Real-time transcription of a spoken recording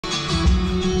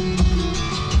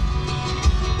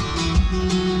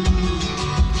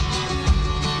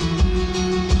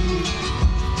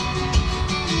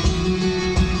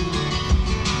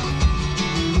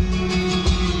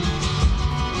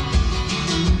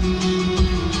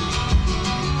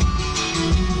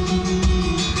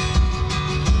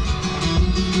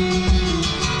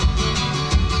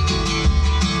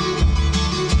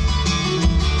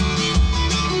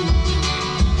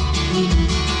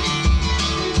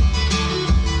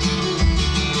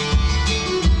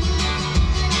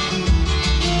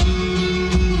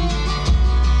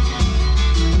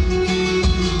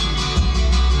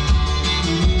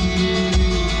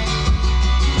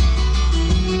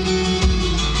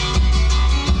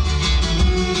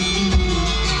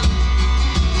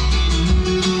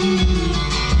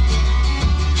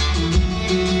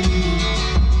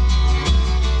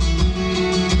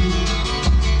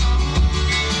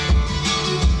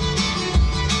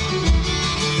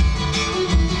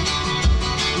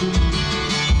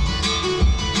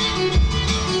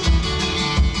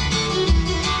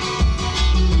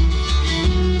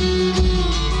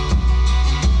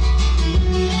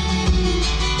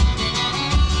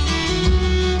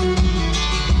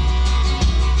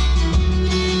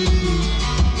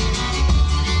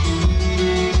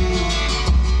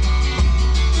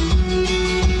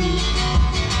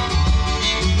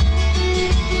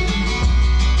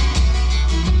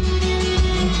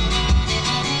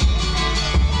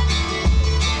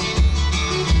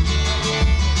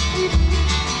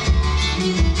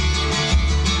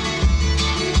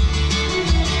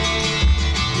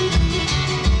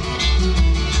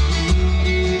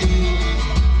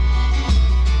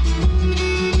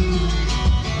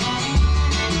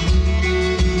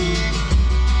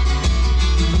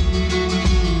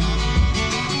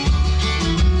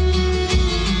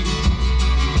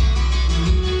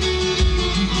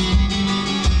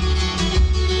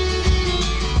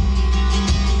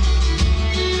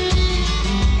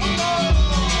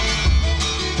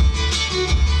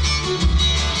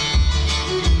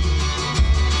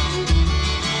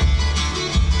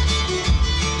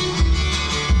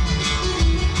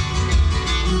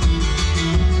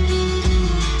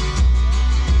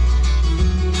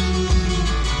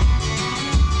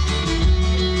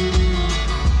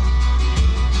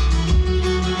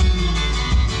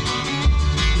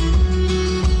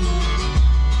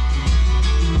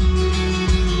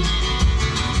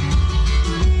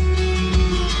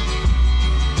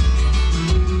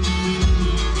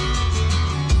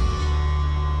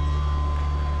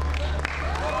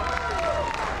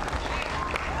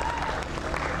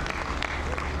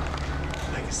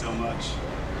much.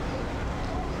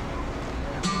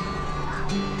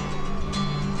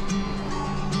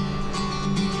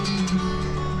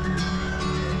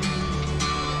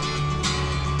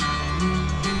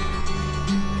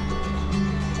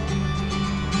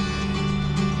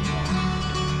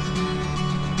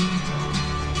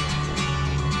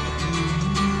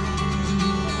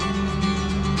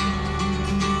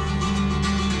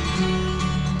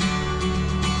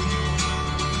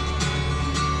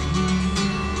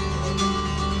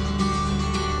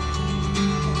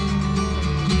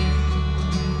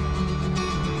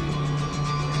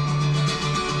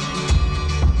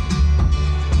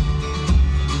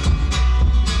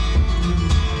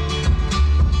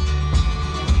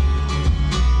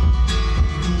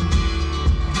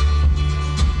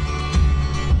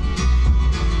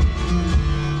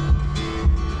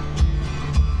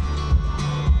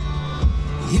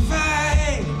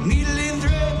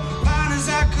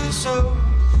 So,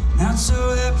 not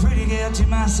so that pretty gal to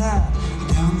my side.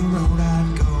 Down the road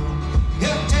I'd go.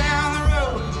 Yeah, down the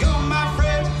road, go my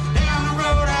friends. Down the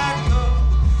road I'd go.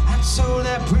 I'd sew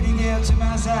that pretty gal to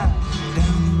my side.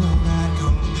 Down the road I'd go.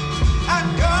 I'd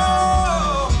go.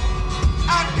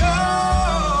 I'd go.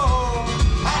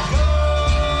 I'd go.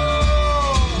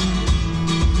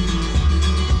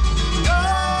 Go.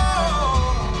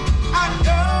 I'd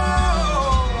go.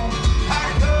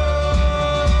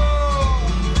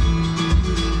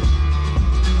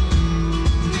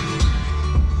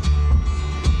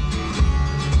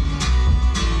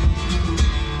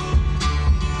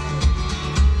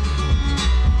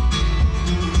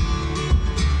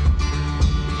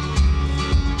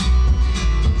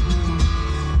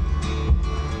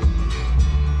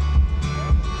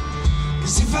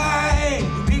 If I ate a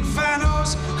big fine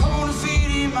horse, gonna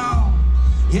feed him on.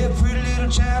 Yeah, pretty little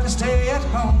child to stay at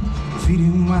home, feed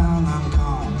him while I'm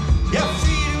gone. Yeah,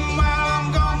 feed him while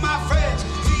I'm gone, my friends,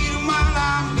 feed him while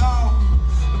I'm gone.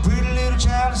 A pretty little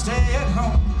child to stay at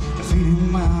home, feed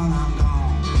him while I'm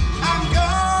gone. I'm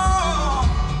gone,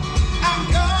 I'm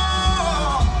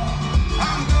gone,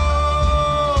 I'm gone.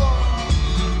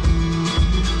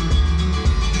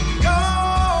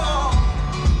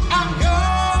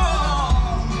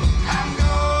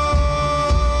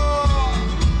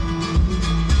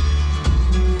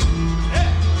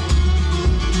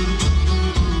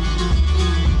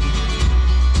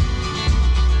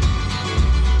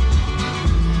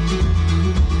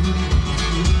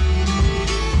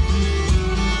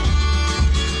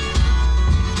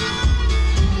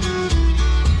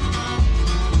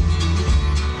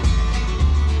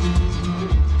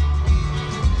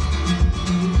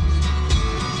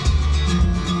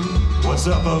 What's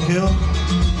up, Oak Hill?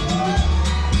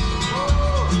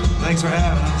 Thanks for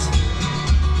having us.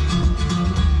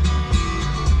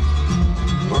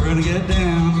 We're gonna get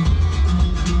down.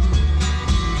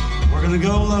 We're gonna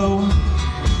go low.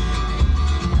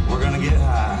 We're gonna get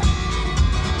high.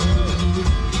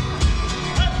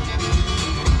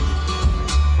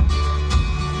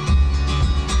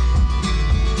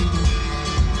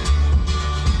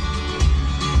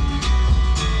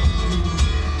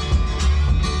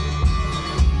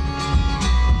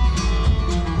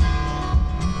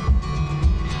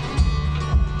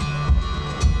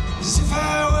 If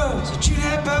I was a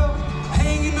Trinidad boat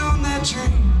hanging on that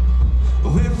tree,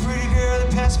 with a pretty girl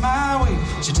that passed my way,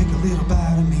 she'd take a little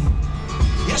bite of me.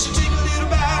 Yeah, she'd take a little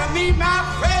bite of me, my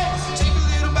friends, she'd take a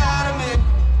little bite of me.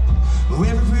 With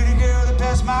every pretty girl that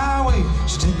passed my way,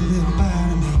 she'd take a little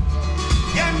bite of me.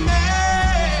 Yeah,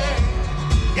 man,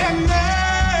 yeah,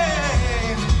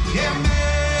 man, yeah, man.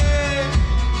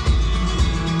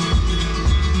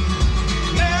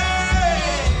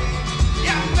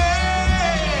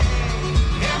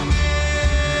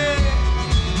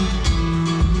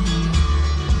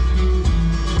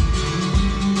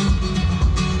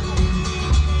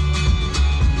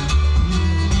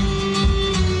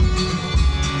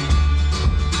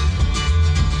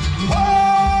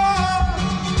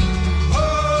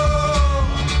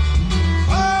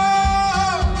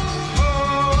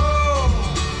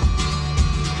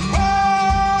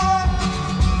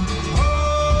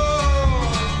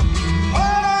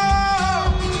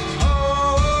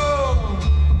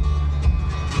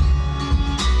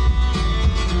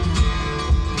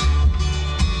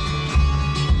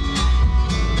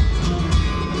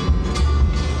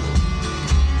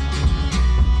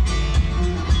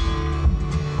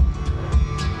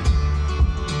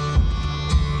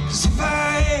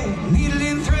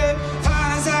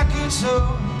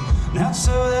 So, not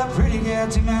so that pretty gal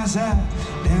to my side,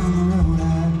 down the road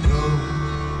I'd go.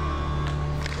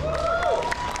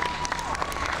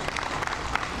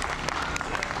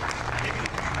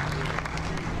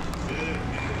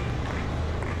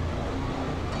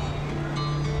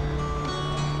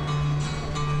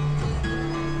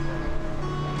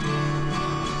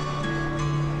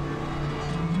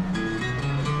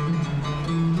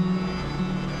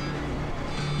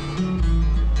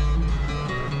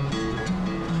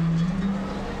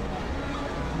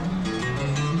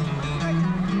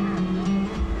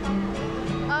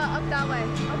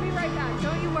 right back.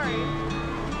 Don't you worry.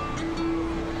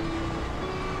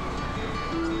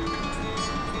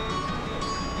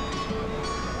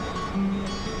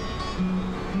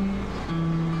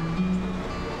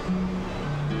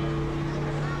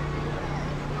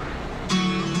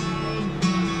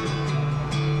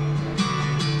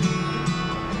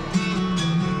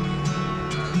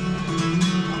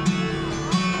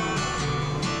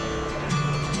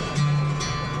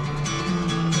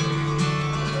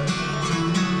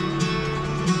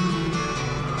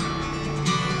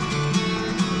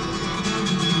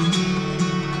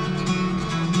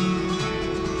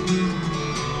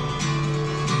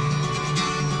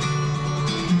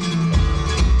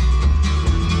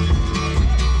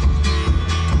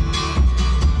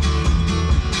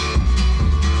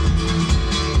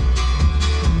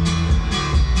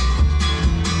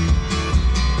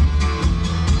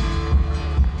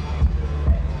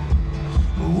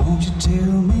 Won't you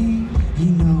tell me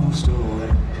you know a story?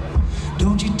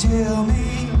 Don't you tell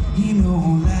me you know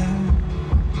a lie?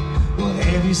 Well,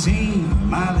 have you seen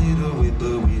my little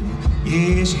whippoorwill?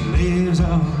 Yeah, she lives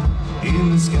up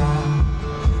in the sky.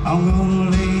 I'm gonna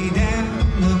lay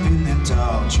down up in them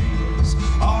tall trees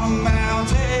on a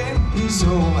mountain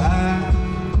so high,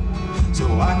 so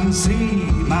I can see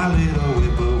my little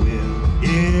whippoorwill.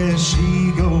 Yeah,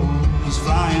 she goes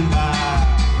flying by.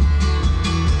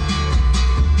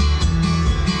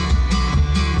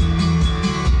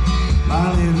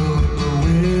 My little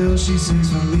whippoorwill, she sings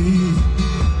for me.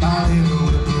 My little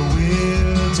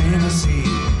whippoorwill, Tennessee.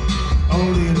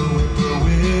 Oh, little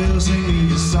whippoorwill, sing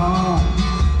me a song.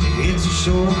 It's a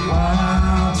short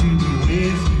while to be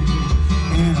with you,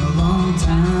 and a long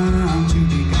time to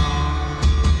be gone.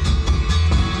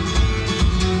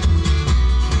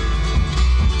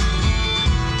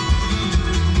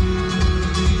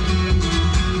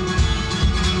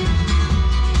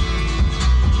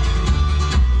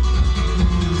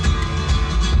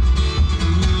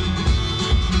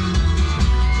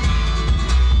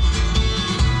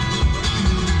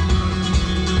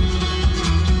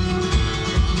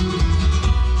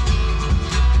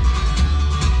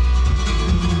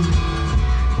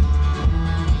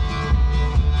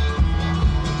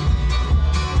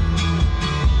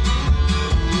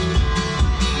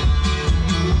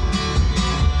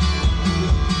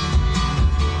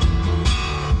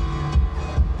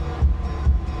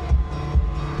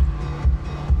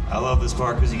 I love this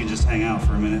part because you can just hang out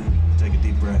for a minute, take a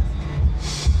deep breath.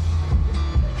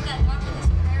 That dog with a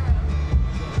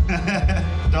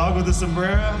sombrero. Dog with a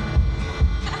sombrero?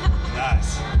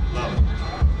 Nice, love it.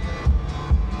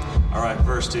 All right,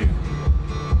 verse 2.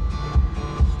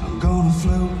 I'm gonna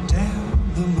float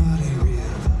down the muddy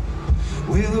river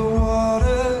where the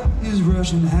water is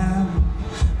rushing high.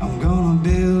 I'm gonna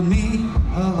build me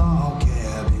a log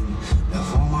cabin there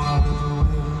for my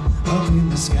whippoorwill up in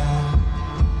the sky.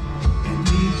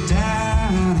 Deep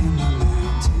down in the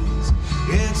mountains,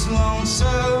 it's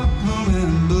lonesome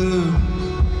and blue.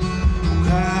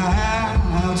 Cry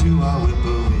out to our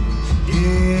whippoorwill,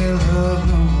 yeah, love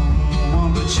no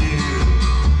one but you.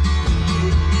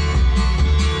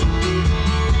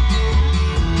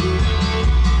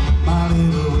 My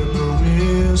little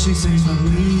whippoorwill, she sings for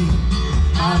me.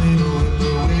 My little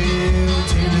whippoorwill,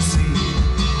 Tennessee.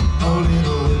 Oh,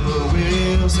 little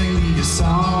whippoorwill, sing me a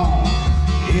song.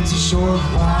 It's a short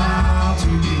while to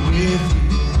be with you,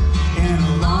 and a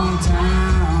long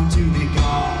time to be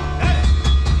gone. Hey!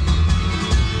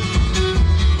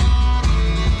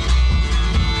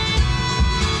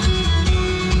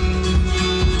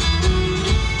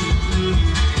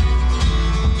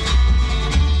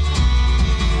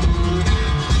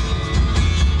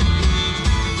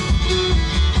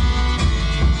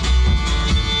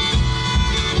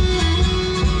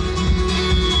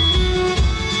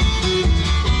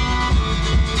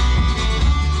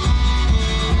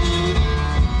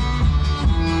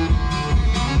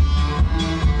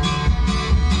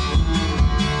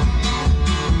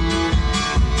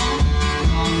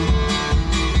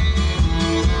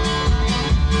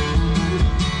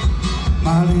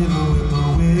 My little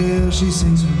whippoorwill, she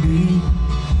sings for me.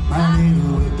 My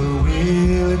little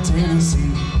whippoorwill in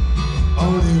Tennessee. Oh,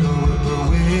 little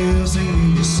whippoorwill, sing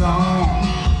me a song.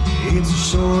 It's a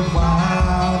short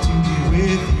while to be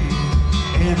with you,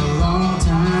 and a long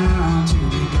time to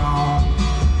be gone.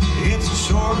 It's a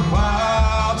short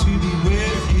while to be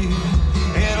with you,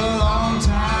 and a long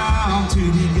time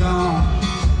to be gone.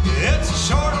 It's a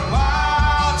short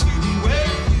while to be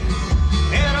with you,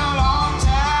 and a long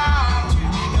time to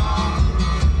be gone.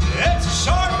 It's a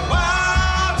short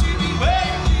while to be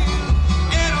with you,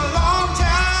 and a long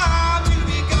time to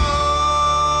be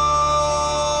gone.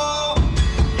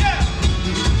 Yeah!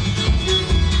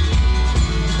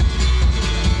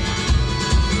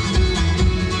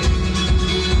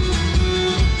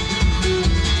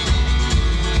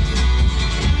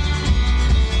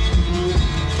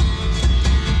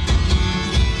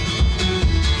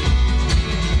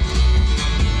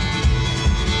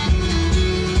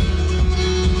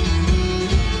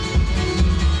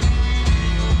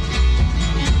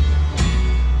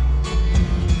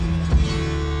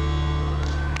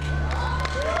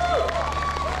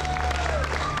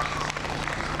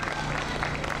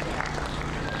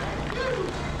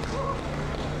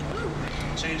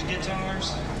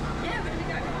 yours? Yeah, but we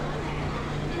got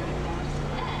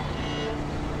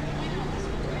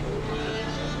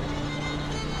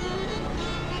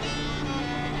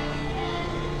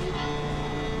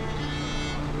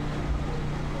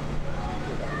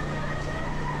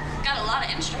got a lot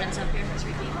of instruments up here for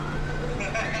 3 people.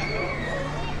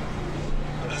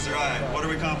 That's right. What are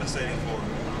we compensating for?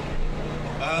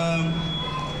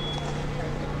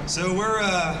 So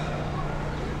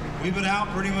we've been out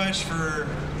pretty much for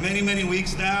many, many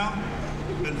weeks now.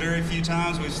 Been very few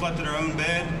times we've slept in our own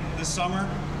bed this summer.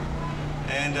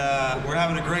 And we're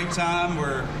having a great time.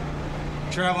 We're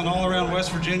traveling all around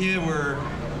West Virginia. We're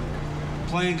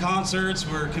playing concerts.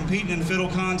 We're competing in fiddle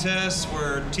contests.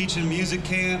 We're teaching music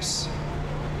camps.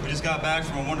 We just got back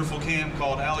from a wonderful camp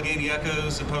called Allegheny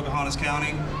Echoes in Pocahontas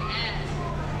County.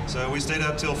 So we stayed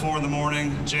up till 4 in the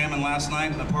morning, jamming last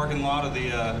night in the parking lot of the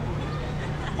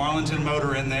Marlinton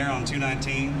Motor Inn there on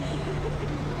 219.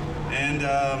 And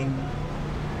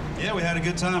yeah, we had a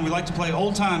good time. We like to play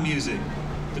old time music,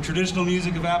 the traditional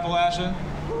music of Appalachia.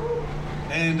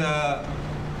 And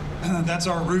that's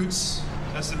our roots.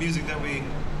 That's the music that we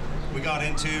got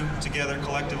into together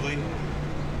collectively.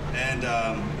 And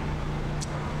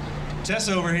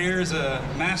Tessa over here is a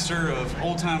master of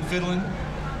old time fiddling.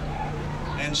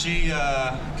 And she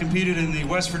competed in the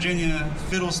West Virginia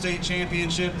Fiddle State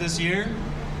Championship this year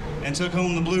and took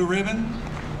home the blue ribbon.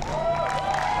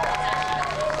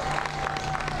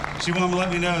 She wanted to let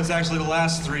me know it's actually the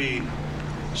last 3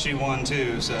 she won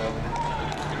too, so.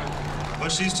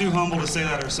 But she's too humble to say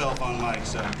that herself on mic,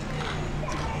 so.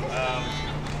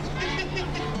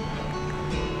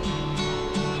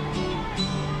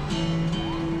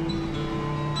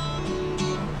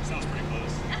 Sounds pretty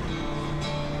close.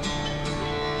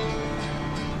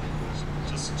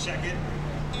 Just check it.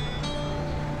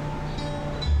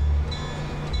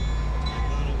 A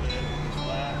little bit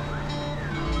flat.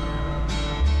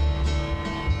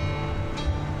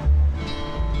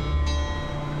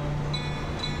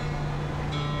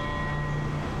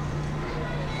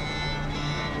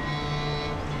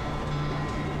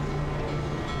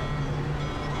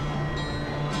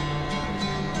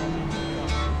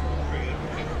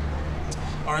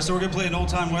 All right, so we're gonna play an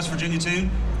old-time West Virginia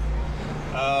tune.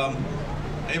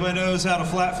 Anybody knows how to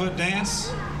flat-foot dance?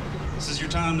 This is your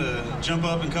time to jump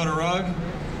up and cut a rug.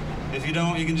 If you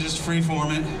don't, you can just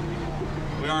free-form it.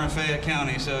 We are in Fayette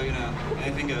County, so, you know,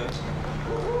 anything goes.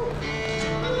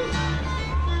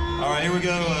 All right, here we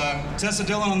go. Tessa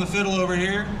Dillon on the fiddle over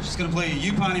here. She's gonna play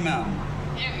You Piney Mountain.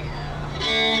 There we go.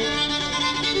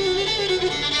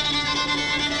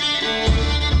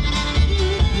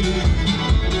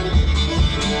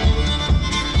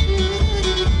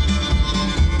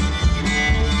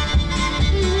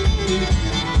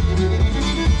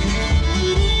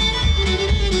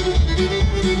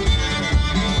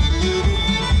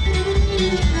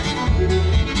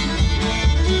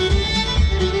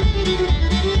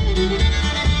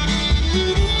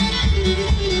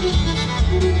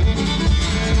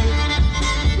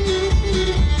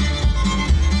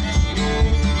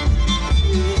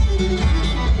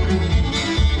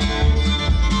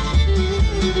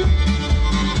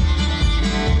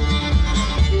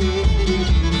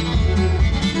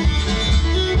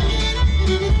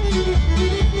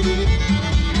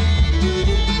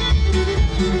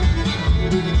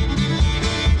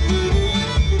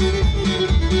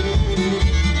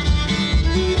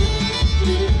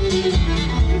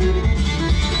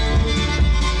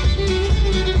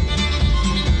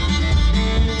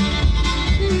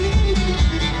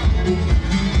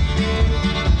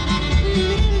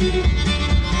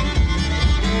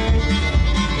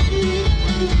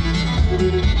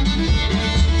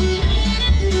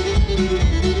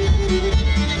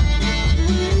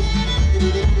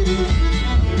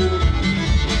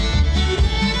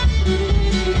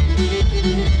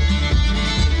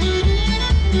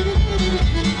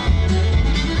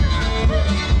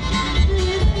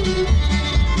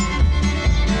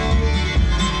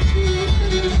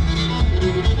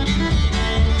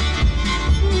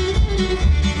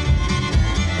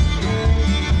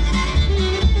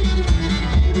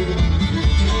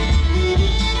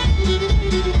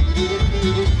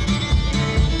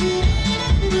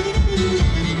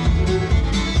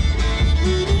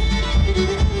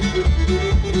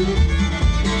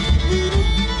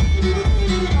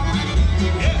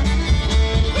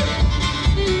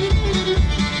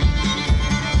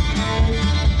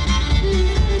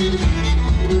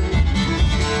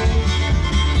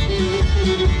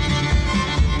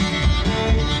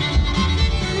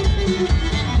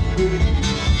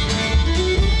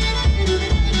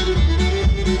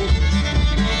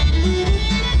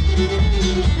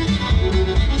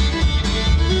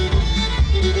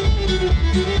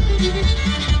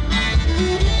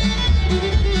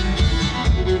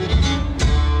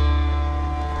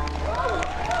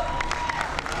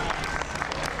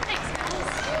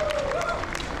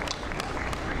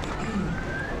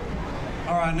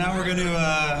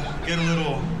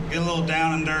 little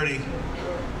down and dirty,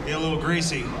 get a little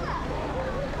greasy.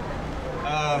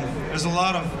 There's a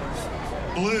lot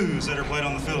of blues that are played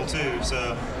on the fiddle too,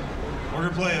 so we're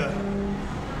gonna play a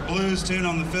blues tune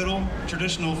on the fiddle,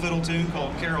 traditional fiddle tune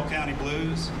called Carroll County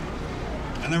Blues,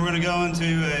 and then we're gonna go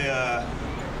into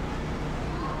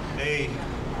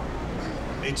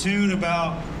a tune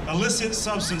about illicit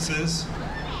substances.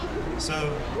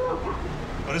 So,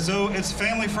 but it's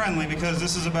family friendly because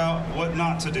this is about what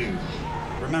not to do.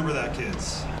 Remember that,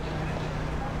 kids.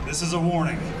 This is a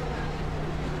warning.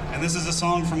 And this is a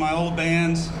song from my old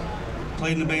band.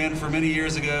 Played in a band for many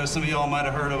years ago. Some of y'all might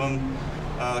have heard of them.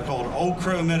 Called Old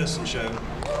Crow Medicine Show.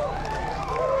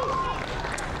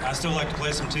 I still like to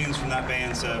play some tunes from that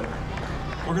band, so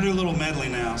we're gonna do a little medley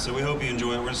now, so we hope you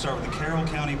enjoy it. We're gonna start with the Carroll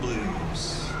County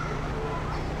Blues.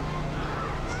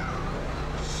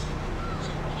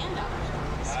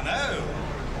 I know.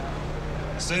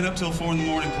 Staying up till 4 in the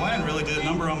morning playing really did a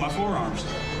number on my forearms.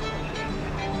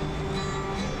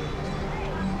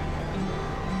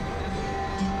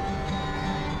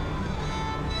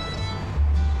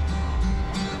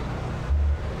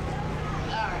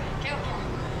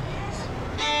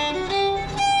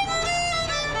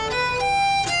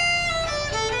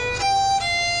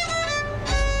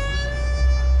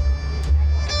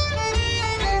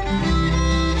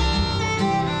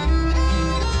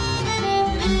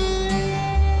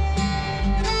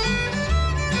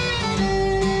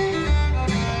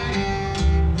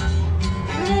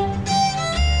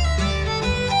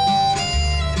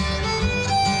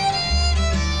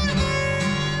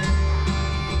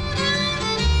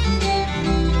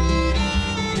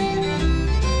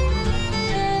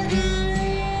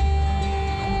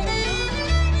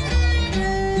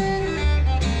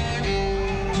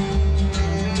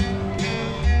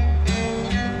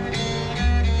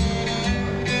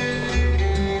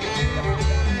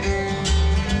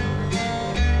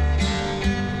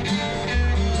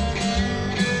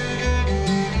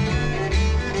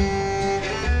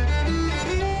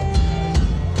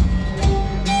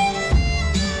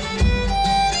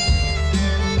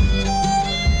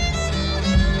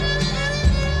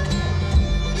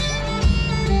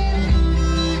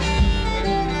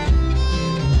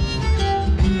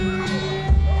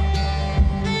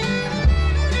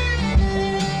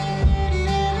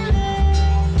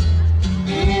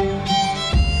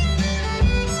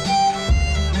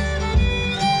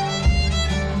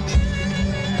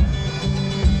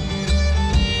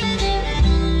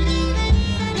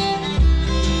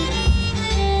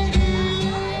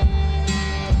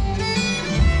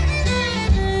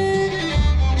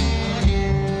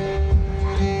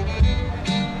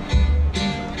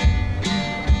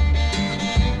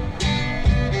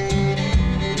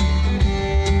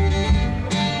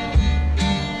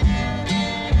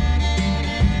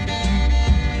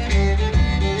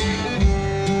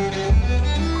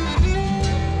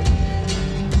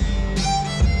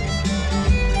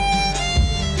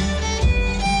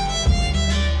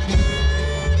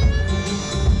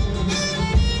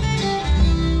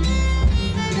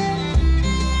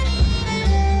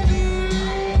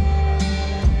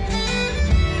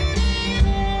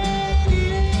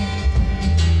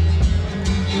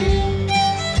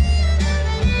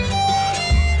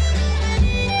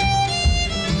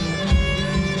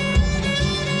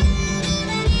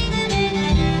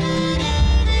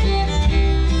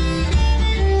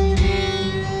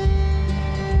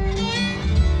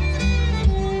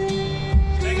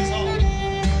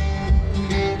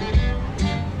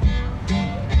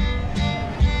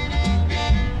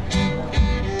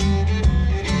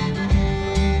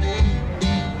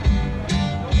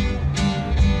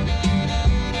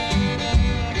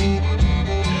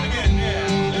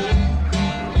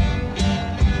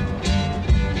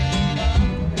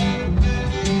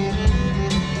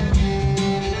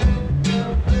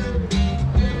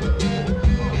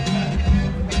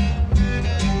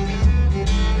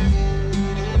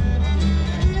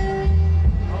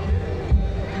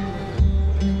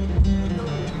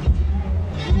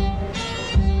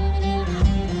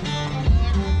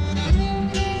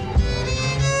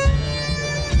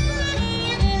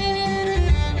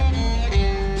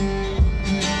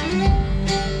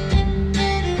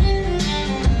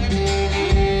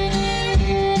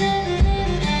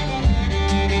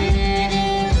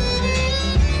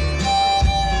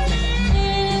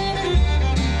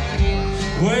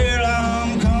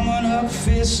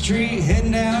 Street,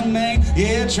 heading down Main,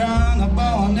 yeah, trying to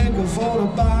borrow a nickel for to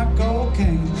buy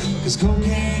cocaine, 'cause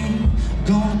cocaine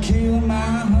gonna kill my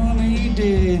honey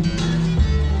dead.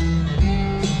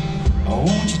 Oh,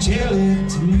 won't you tell it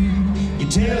to me, you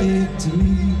tell it to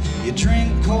me, you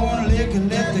drink corn liquor,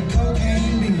 let the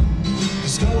cocaine be.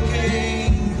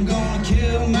 cocaine gonna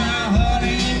kill my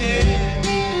honey dead.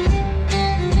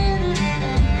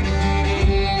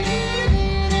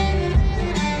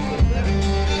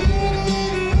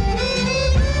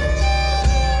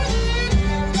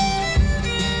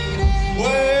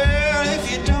 Well,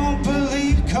 if you don't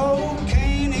believe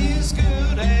cocaine is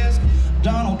good, ask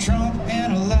Donald Trump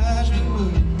and Elijah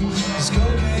Wood. 'Cause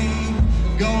cocaine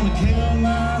gonna kill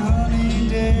my honey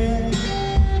dead.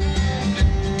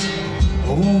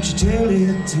 Oh, won't you tell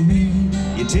it to me?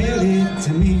 You tell it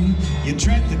to me. You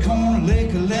drink the corn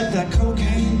liquor, let that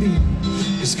cocaine be.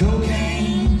 'Cause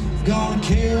cocaine gonna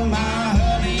kill my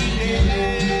honey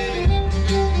dead.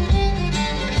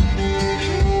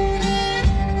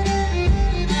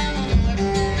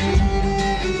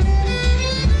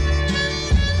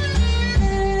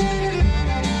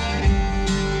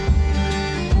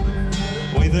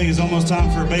 What do you think? It's almost time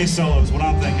for a bass solo is what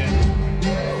I'm thinking.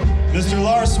 Mr.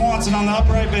 Lars Swanson on the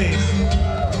upright bass.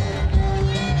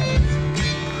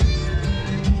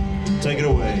 Take it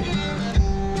away.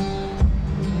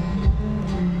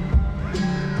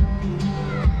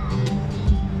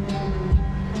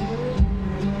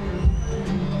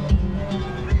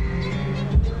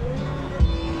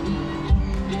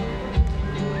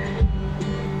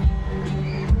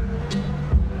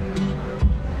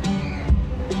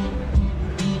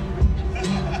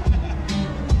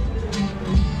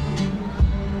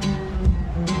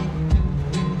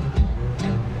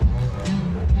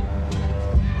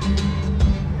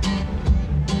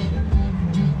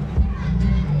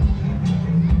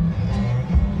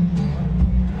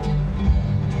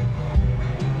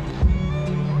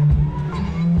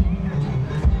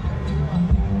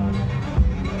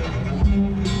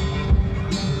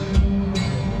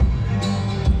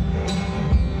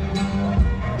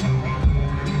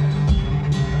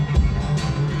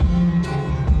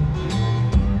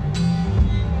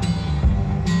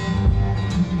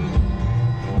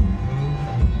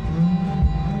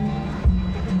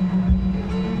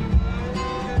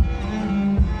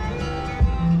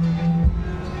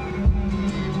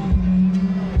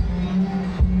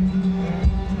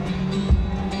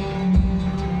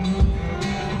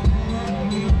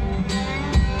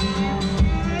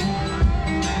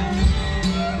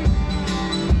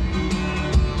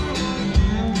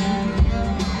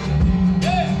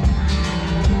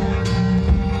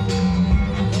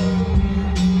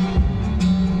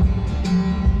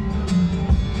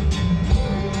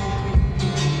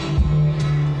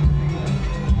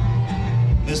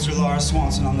 Mr. Lars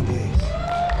Swanson on the bass.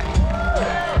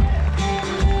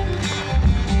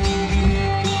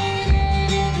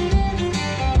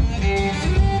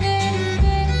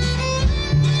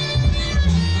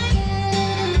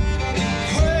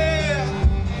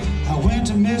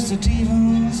 Mr.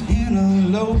 Stevens in a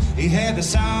low. He had the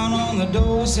sign on the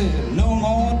door, said no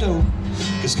more dope.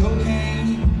 'Cause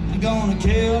cocaine gonna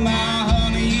kill my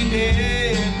honey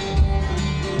dead.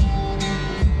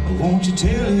 Won't you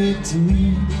tell it to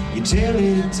me? You tell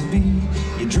it to me.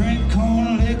 You drink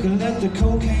corn liquor, let the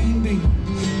cocaine be.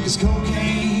 'Cause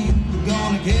cocaine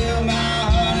gonna kill my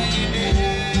honey dead.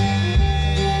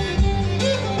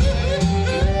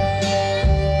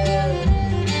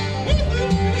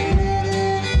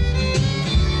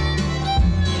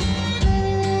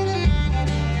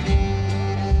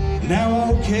 Now,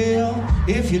 okay,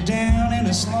 if you're down in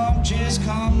a slump, just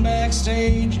come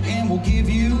backstage and we'll give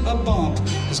you a bump.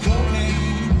 'Cause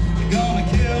cocaine gonna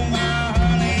kill my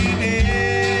honey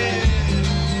dead.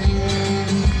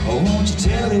 Oh, won't you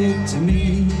tell it to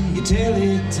me? You tell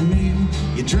it to me.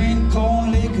 You drink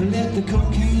corn liquor, let the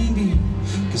cocaine be.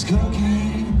 'Cause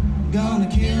cocaine gonna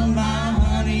kill my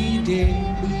honey dead.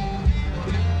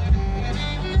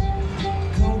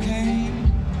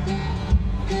 Cocaine,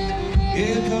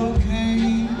 yeah,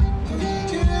 cocaine.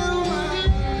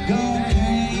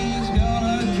 Cocaine's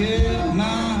gonna kill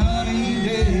my honey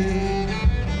dead.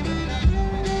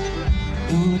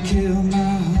 Gonna kill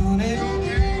my honey.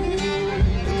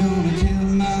 Gonna kill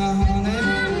my honey.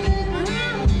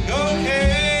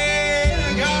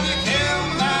 Cocaine gonna kill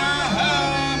my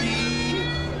honey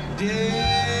dead.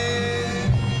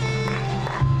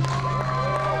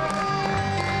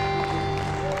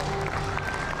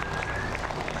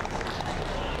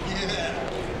 Yeah.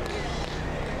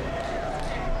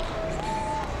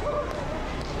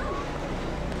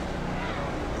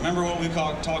 Remember what we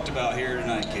talked about here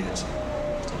tonight, kids.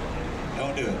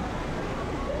 Don't do it.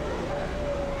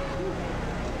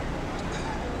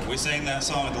 We sang that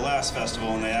song at the last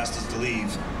festival and they asked us to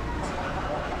leave.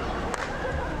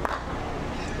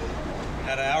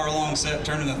 Had an hour-long set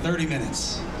turned into 30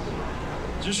 minutes.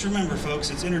 Just remember, folks,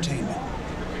 it's entertainment.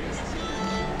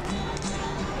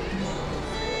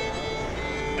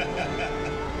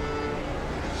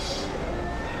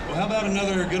 Well, how about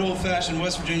another good old-fashioned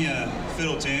West Virginia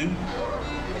fiddle tune?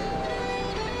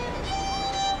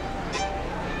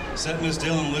 Set Miss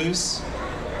Dillon loose.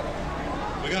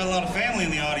 We got a lot of family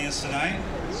in the audience tonight.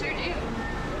 Sure do.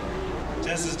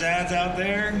 Tessa's dad's out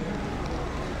there.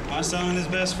 My son and his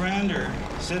best friend are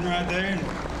sitting right there. And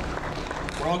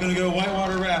we're all gonna go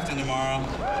whitewater rafting tomorrow.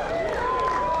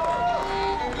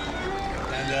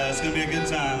 And it's gonna be a good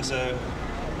time, so.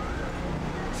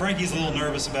 Frankie's a little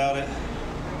nervous about it.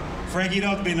 Frankie, you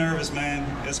don't have to be nervous, man.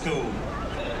 It's cool.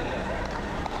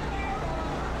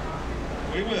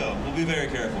 We will. We'll be very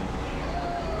careful.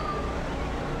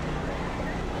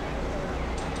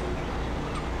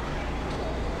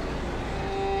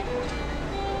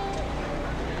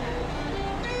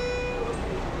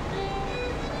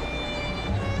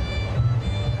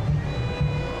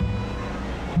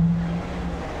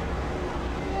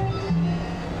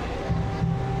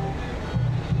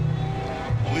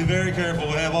 Very careful.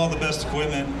 We have all the best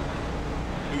equipment.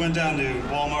 We went down to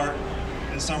Walmart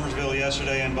in Summersville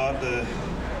yesterday and bought the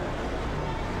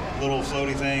little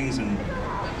floaty things, and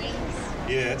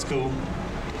yeah, it's cool.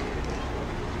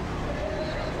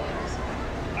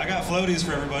 I got floaties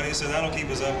for everybody, so that'll keep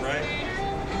us up, right?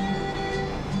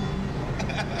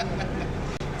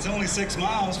 It's only 6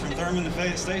 miles from Thurman to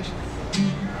Fayette Station.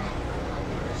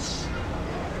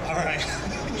 All right.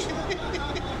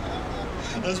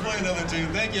 Let's play another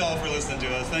tune. Thank you all for listening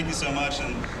to us. Thank you so much,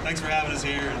 and thanks for having us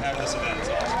here and having this event. It's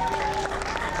awesome.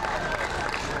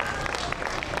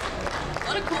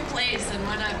 What a cool place, and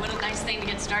what a nice thing to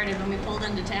get started. When we pulled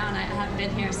into town, I haven't been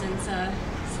here since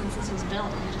this was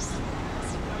built. It's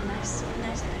a nice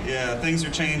thing. Yeah, things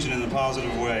are changing in a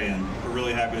positive way, and we're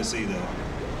really happy to see that.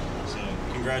 So,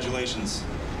 congratulations,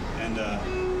 and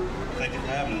thank you for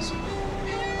having us.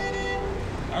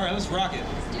 All right, let's rock it.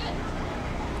 Let's do it.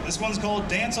 This one's called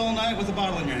Dance All Night with a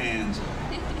Bottle in Your Hand.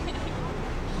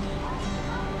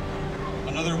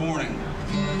 Another warning.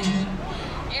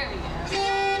 Here we go.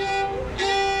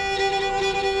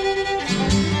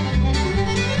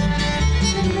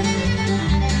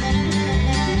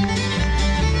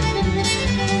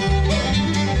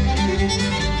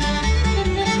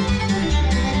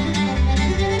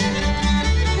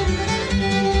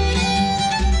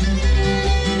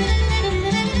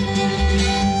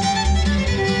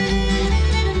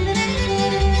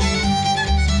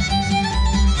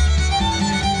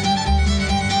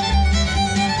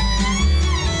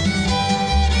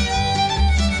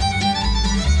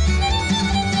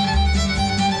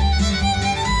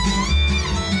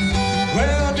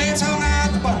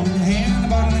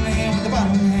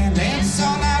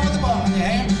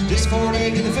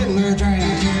 Get the fiddler drowned.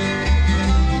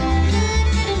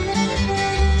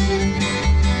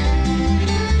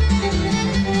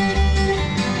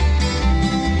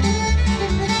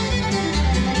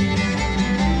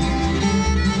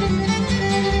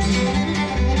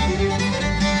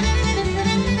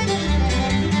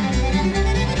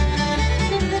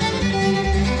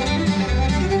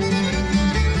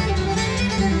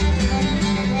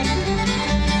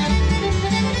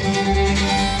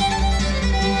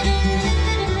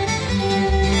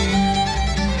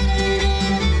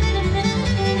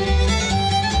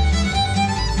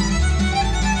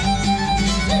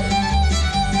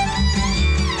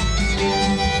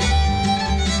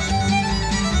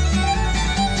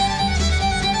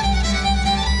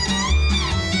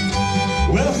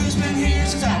 Well, who's been here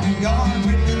since I've been gone? A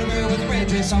pretty little girl with a red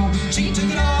dress on. She took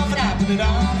it off and I put it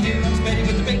on. Here comes Betty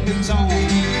with the big boots on.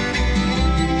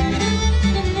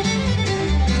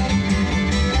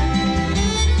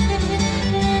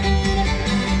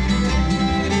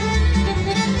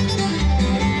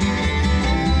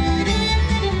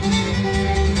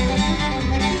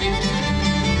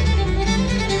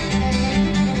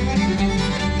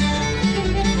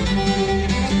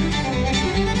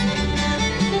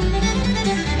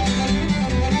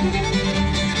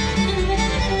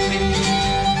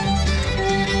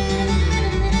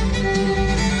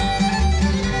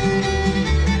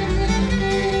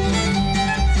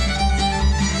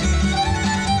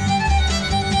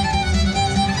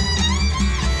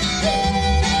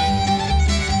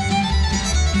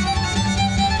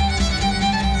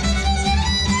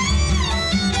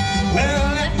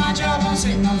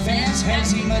 Sitting on the fence, hadn't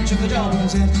seen much of the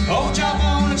jawbones yet. Old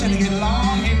jawbone, trying to get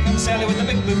along. Here comes Sally with the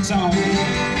big boots on.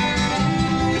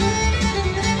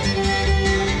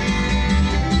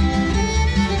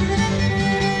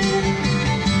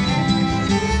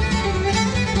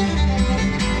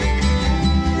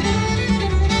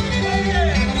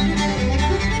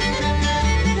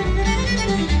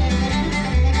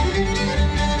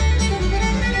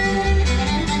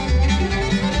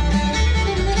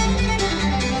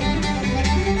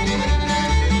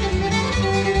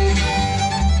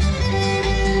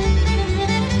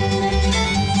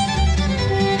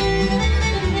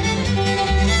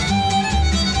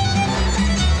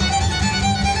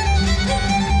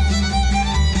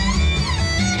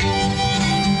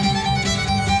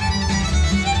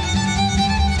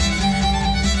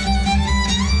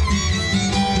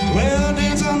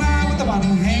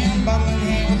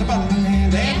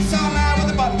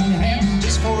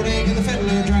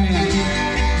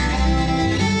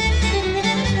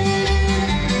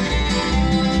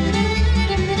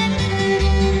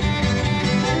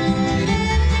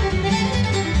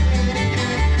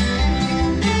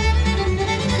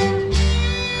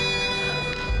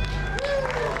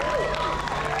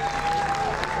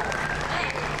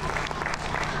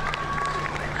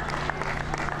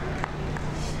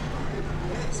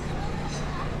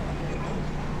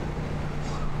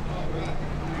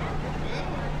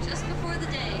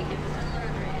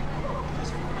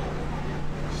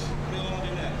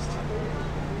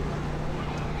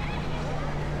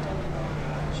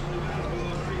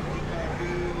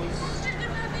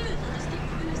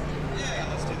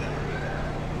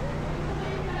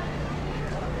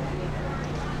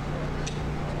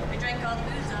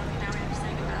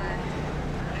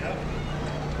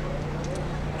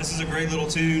 a great little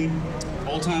tune,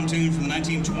 old-time tune from the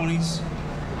 1920s,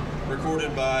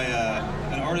 recorded by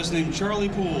an artist named Charlie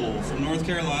Poole from North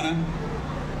Carolina.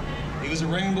 He was a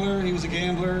rambler, he was a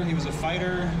gambler, he was a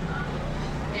fighter,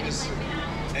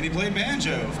 and he played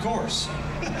banjo, of course.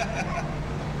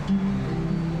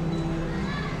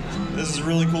 This is a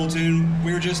really cool tune.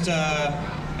 We were just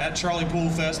at Charlie Poole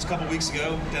Fest a couple weeks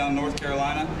ago down in North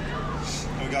Carolina,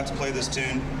 and we got to play this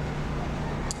tune.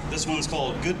 This one's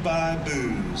called Goodbye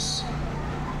Booze.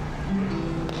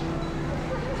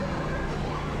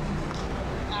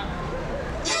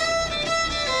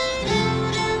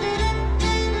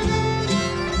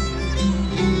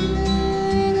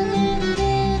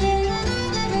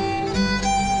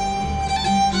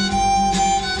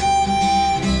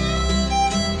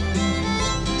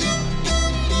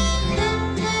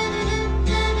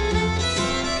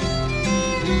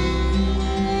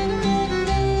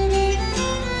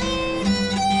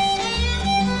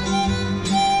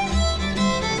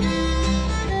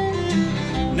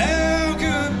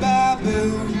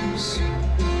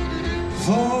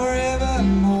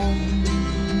 Forevermore,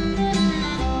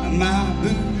 my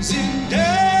boozing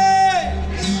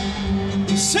days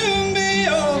will soon be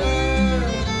over.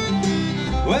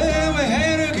 Well, we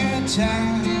had a good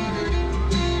time,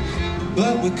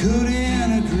 but we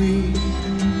couldn't agree.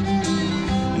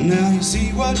 Now you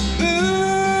see what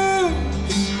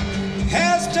booze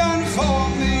has done for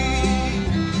me.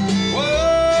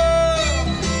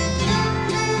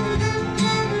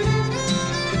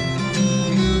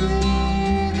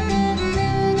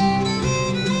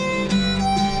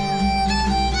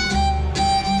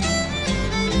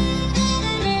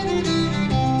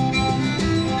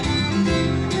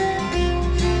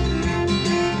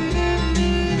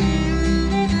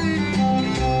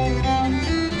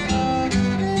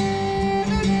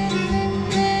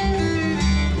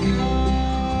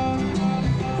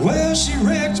 Well, she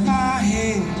wrecked my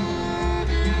head,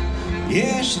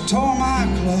 yeah, she tore my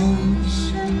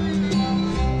clothes.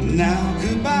 Now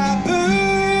goodbye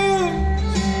booze,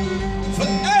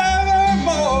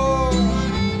 forevermore.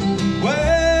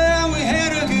 Well, we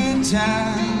had a good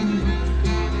time,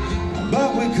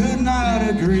 but we could not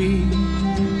agree.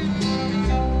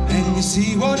 And you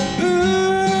see what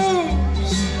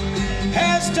booze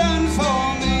has done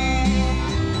for me.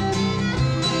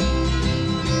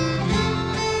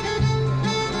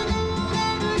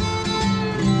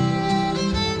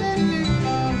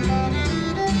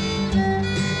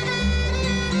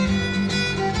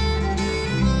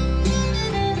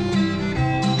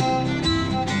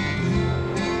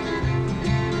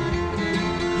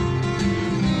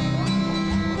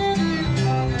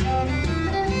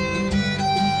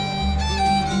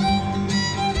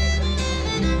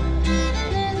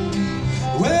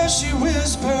 Well, she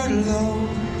whispered low,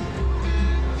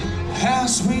 how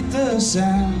sweet the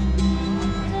sound.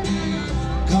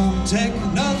 Come take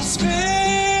another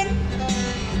spin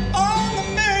on the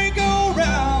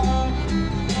merry-go-round.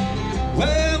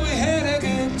 Well, we had a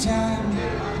good time,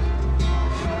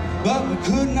 but we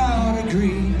could not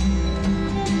agree.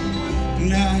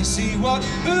 Now you see what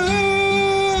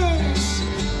booze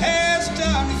has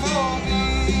done for me.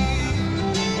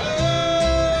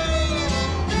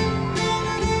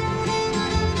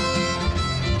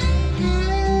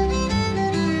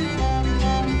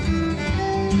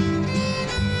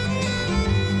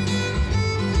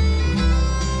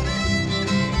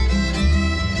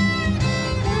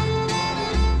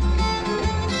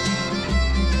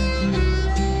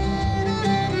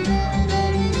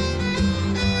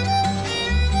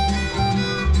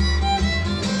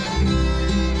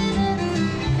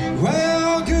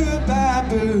 Well, goodbye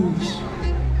booze,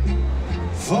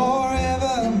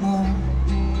 forevermore.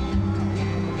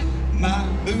 My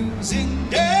boozing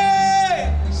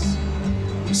days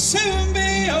will soon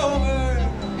be over.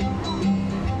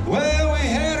 Well, we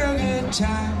had a good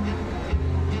time,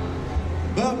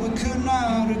 but we could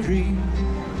not agree.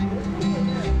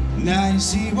 Now you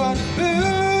see what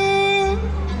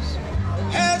booze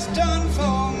has done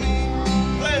for me.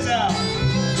 Plays out.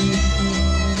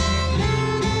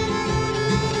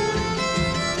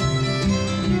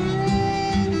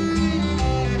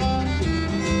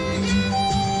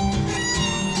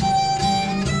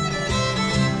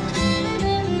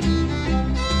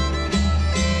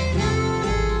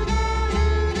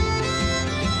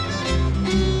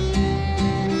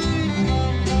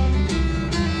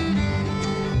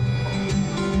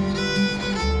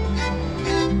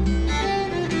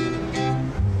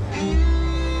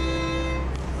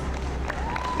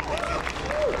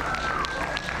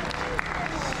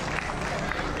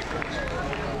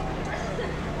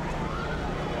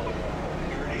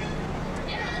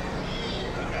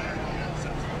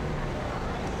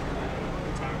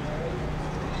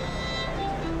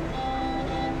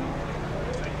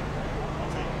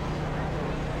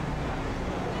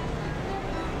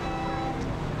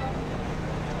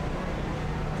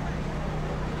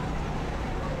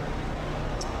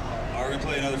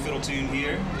 play another fiddle tune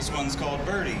here. This one's called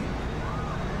Birdie.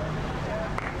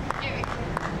 Here we go.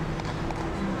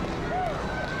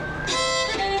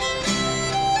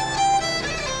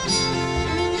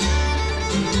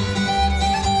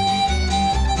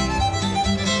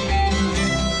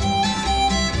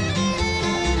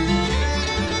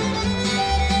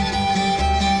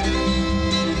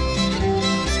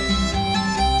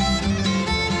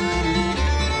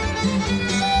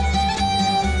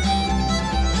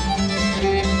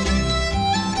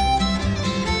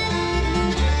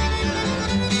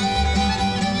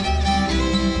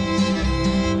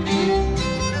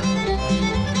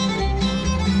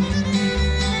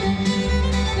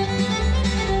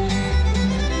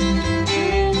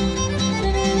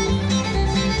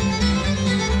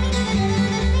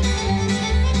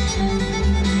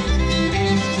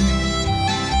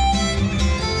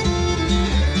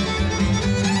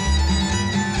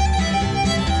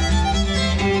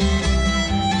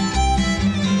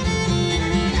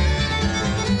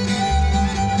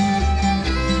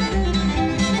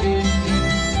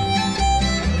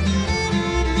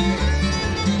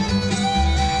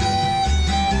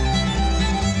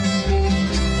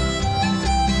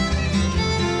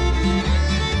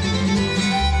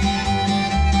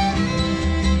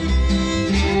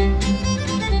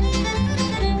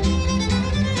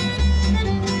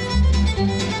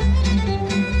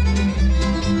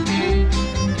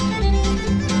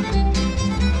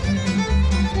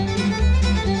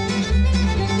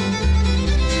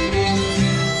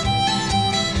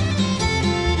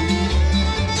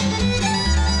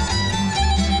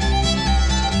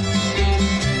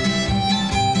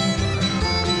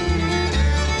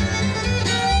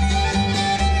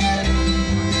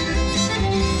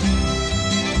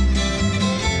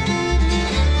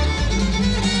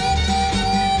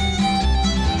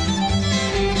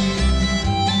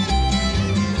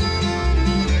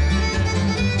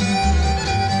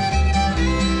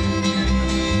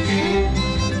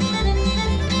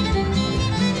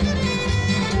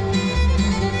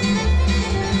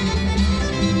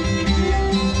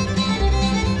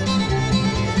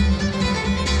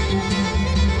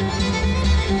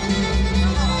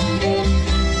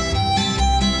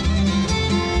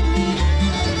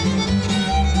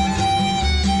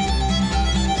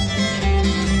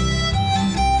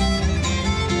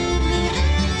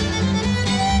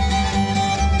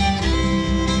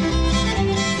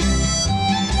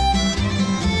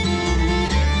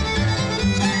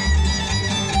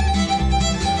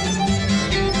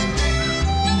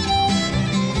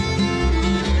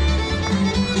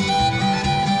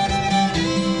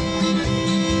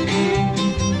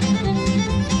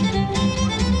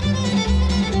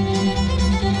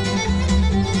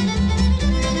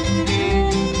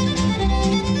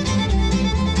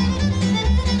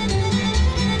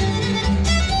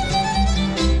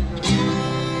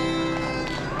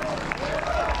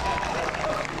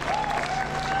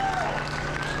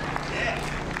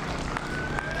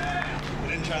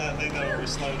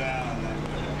 Slow down and then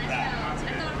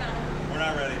we're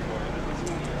not ready for it.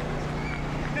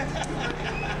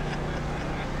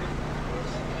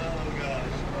 Oh gosh.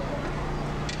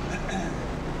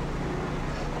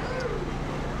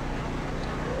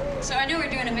 So I know we're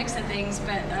doing a mix of things,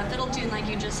 but a fiddle tune like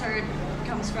you just heard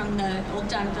comes from the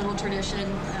old-time fiddle tradition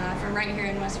from right here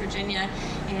in West Virginia.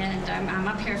 And I'm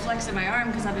up here flexing my arm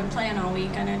because I've been playing all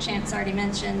week. I know Chance already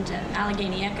mentioned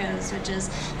Allegheny Echoes, which is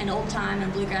an old-time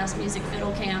and bluegrass music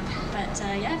fiddle camp. But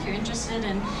yeah, if you're interested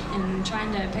in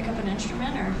trying to pick up an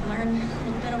instrument or learn a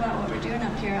little bit about what we're doing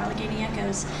up here, Allegheny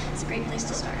Echoes, it's a great place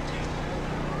to start.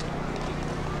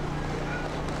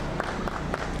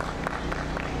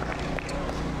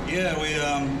 Yeah, we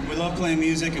love playing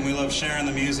music and we love sharing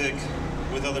the music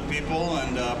with other people,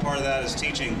 and part of that is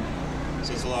teaching.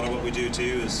 So it's a lot of what we do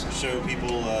too, is show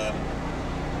people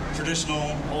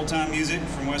traditional old-time music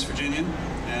from West Virginia,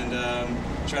 and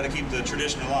try to keep the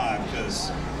tradition alive,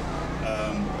 because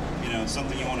you know, it's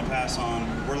something you want to pass on.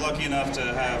 We're lucky enough to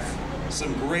have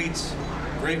some great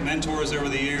mentors over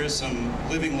the years, some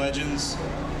living legends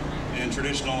in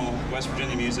traditional West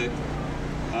Virginia music.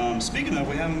 Speaking of,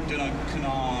 we haven't done a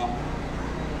Kanawha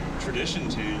tradition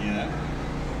tune yet.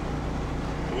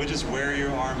 We just wear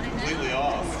your arm completely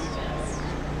off.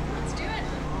 Let's do it.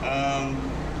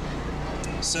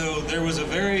 So there was a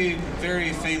very,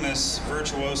 very famous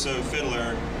virtuoso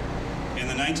fiddler in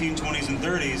the 1920s and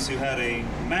 30s who had a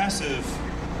massive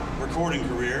recording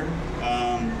career,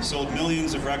 sold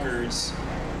millions of records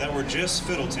that were just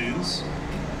fiddle tunes,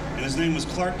 and his name was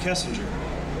Clark Kessinger.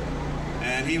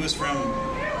 And he was from,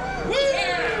 woo!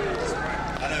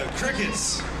 I know,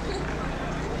 crickets.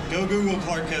 Go Google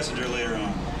Clark Kessinger later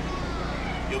on.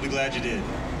 You'll be glad you did.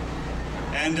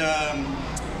 And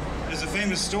there's a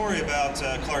famous story about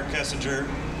Clark Kessinger.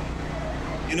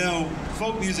 You know,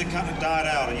 folk music kind of died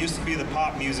out. It used to be the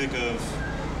pop music of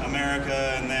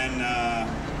America, and then,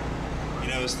 you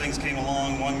know, as things came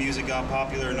along, one music got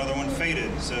popular, another one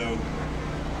faded. So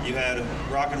you had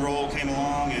rock and roll came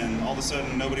along, and all of a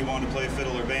sudden nobody wanted to play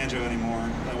fiddle or banjo anymore.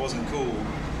 That wasn't cool.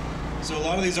 So a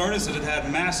lot of these artists that had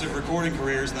had massive recording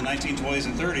careers in the 1920s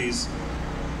and 30s,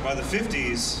 by the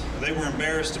 50s, they were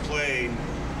embarrassed to play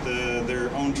their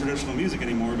own traditional music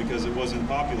anymore because it wasn't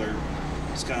popular.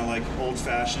 It's kind of like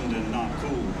old-fashioned and not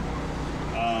cool.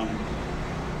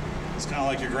 It's kind of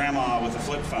like your grandma with a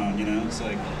flip phone, you know? It's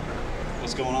like,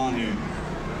 what's going on here?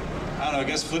 I don't know, I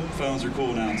guess flip phones are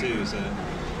cool now too,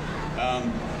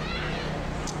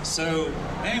 so.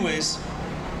 Anyways,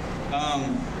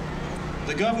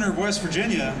 the governor of West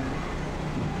Virginia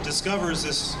discovers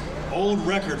this old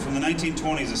record from the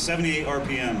 1920s, a 78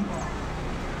 RPM.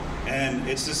 And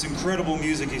it's this incredible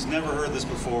music. He's never heard this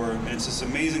before. And it's this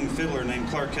amazing fiddler named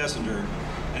Clark Kessinger.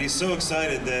 And he's so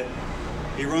excited that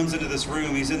he runs into this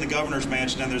room. He's in the governor's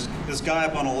mansion, and there's this guy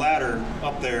up on a ladder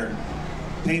up there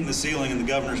painting the ceiling in the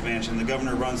governor's mansion. The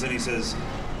governor runs in, he says,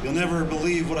 "You'll never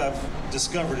believe what I've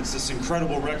discovered. It's this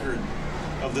incredible record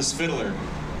of this fiddler."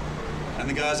 And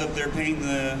the guy's up there painting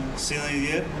the ceiling.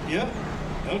 Yep,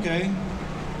 okay.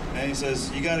 And he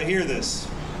says, "You gotta hear this."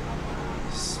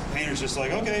 Painter's just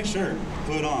like, "Okay, sure,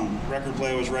 put it on." Record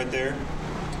player was right there.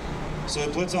 So he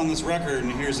puts on this record,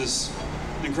 and he hears this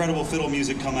incredible fiddle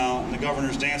music come out, and the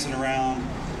governor's dancing around,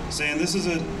 saying, this is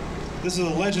a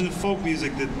legend of folk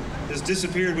music that has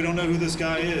disappeared. We don't know who this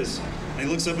guy is." And he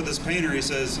looks up at this painter. He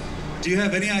says, "Do you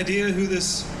have any idea who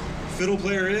this fiddle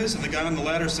player is?" And the guy on the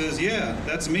ladder says, "Yeah,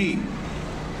 that's me."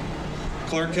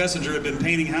 Clark Kessinger had been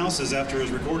painting houses after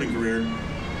his recording career.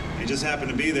 He just happened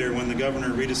to be there when the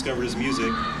governor rediscovered his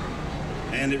music,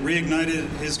 and it reignited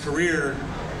his career.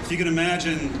 If you can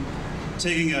imagine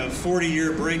taking a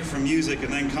 40-year break from music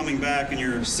and then coming back in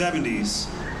your 70s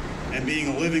and being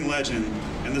a living legend.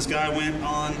 And this guy went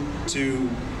on to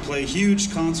play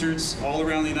huge concerts all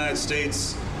around the United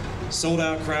States, sold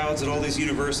out crowds at all these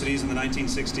universities in the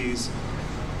 1960s,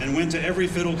 and went to every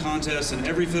fiddle contest, and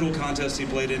every fiddle contest he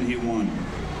played in, he won.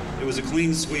 It was a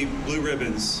clean sweep, blue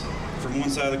ribbons, from one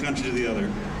side of the country to the other.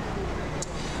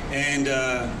 And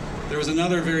there was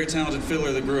another very talented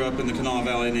fiddler that grew up in the Kanawha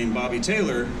Valley named Bobby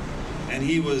Taylor, and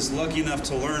he was lucky enough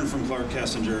to learn from Clark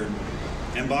Kessinger.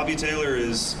 And Bobby Taylor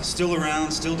is still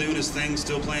around, still doing his thing,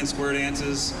 still playing square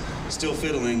dances, still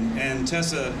fiddling. And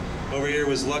Tessa over here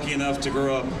was lucky enough to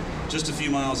grow up just a few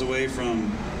miles away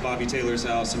from Bobby Taylor's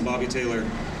house, and Bobby Taylor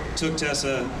took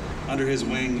Tessa under his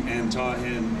wing and taught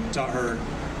her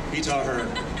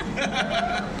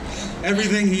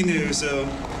everything he knew. So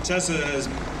Tessa has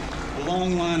a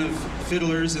long line of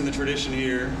fiddlers in the tradition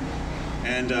here,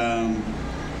 and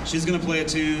she's going to play a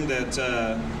tune that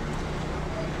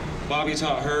Bobby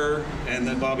taught her and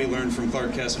that Bobby learned from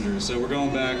Clark Kessinger. So we're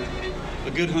going back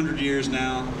a good 100 years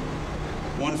now,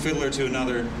 one fiddler to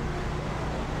another,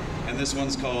 and this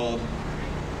one's called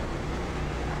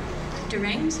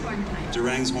Durang's Hornpipe.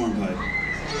 Durang's Hornpipe.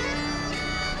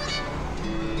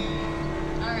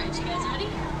 All right, you guys ready?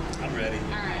 I'm ready.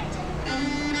 All right.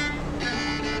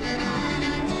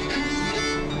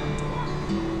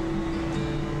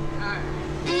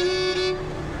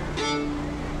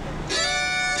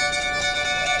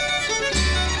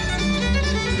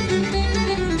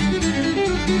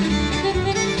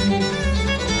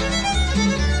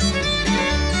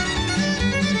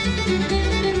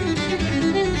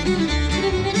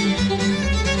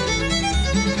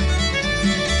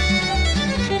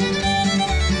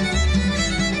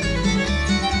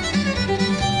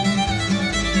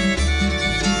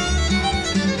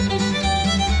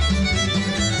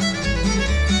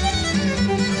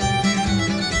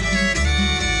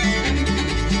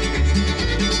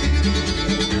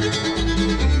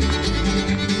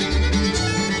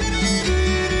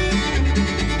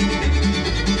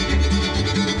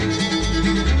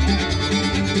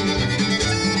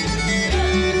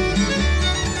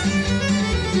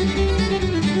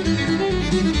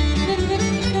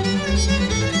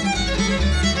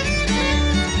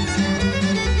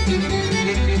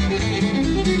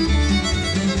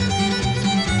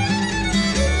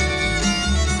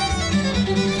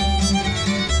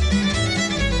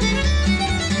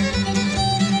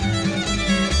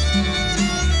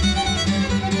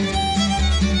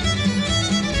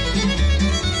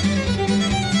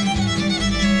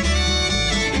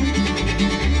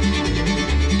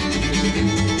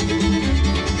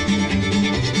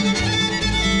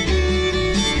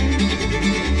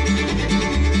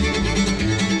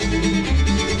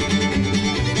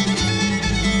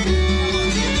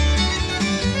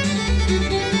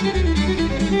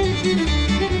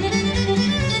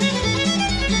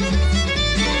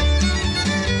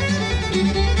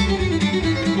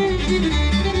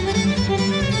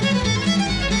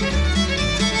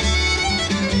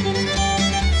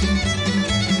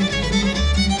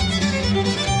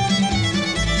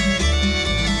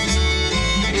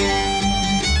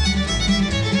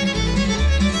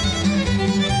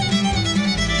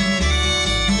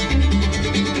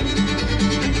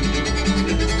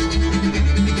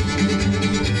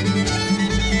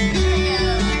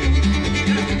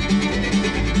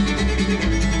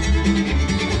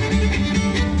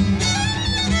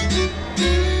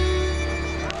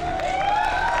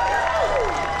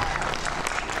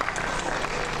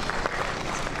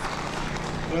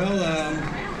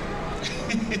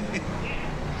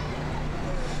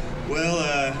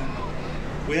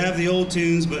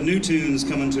 tunes, but new tunes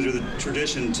come into the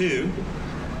tradition too.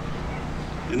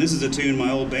 And this is a tune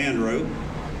my old band wrote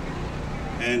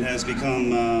and has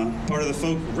become part of the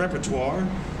folk repertoire.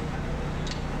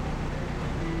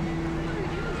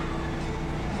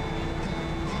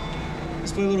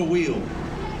 Let's play a little wheel.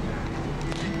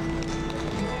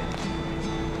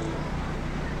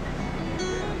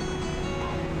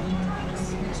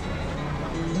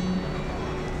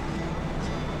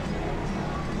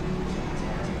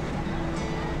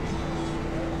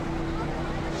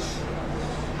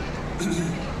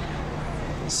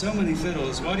 So many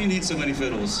fiddles. Why do you need so many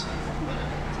fiddles?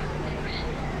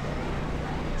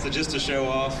 Is it just to show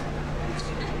off?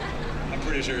 I'm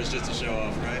pretty sure it's just to show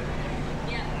off, right?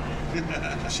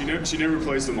 Yeah. She never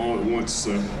plays them all at once,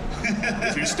 so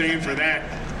if you're staying for that,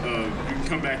 you can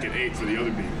come back at 8 for the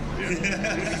other beat.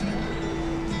 Yeah.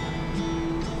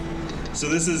 So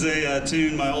this is a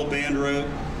tune my old band wrote,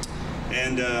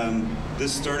 and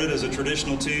this started as a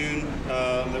traditional tune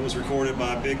that was recorded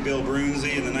by Big Bill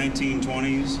Brunsey in the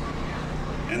 1920s,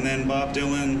 and then Bob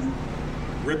Dylan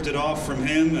ripped it off from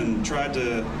him and tried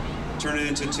to turn it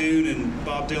into a tune, and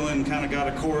Bob Dylan kind of got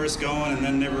a chorus going and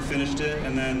then never finished it.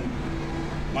 And then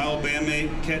my old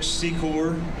bandmate Ketch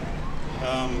Secor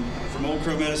from Old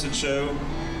Crow Medicine Show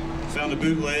found a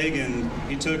bootleg, and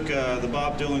he took the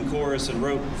Bob Dylan chorus and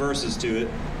wrote verses to it.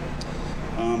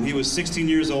 He was 16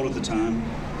 years old at the time,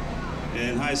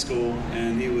 in high school,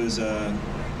 and he was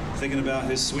thinking about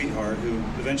his sweetheart, who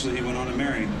eventually he went on to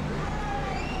marry.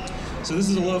 So this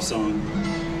is a love song.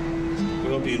 We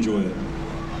hope you enjoy it.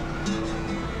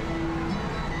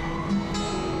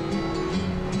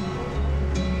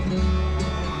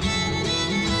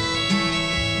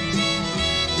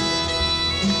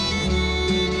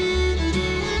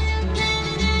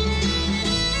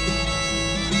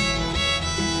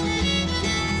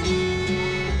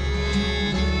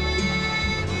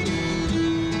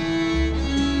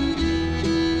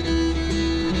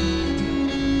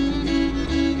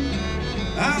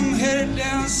 I'm headed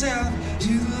down south to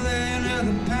the land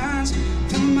of the pines,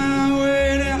 find my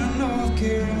way down to North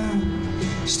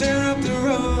Carolina. Stare up the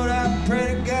road, I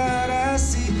pray to God I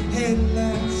see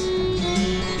headlights.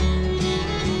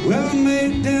 Well, I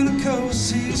made it down the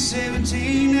coast in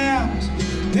 17 hours,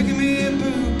 picking me a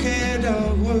bouquet of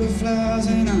dogwood flowers,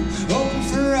 and I'm hoping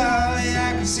for Raleigh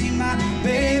I can see my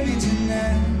baby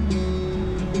tonight.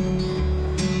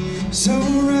 So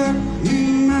rock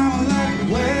me, mama, like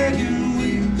a wagon.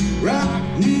 Rock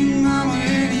me, mama,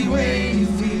 any way you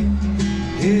feel.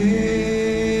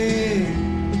 Hey,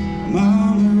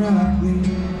 mama, rock me.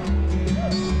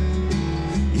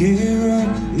 Yeah,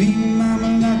 rock me, mama,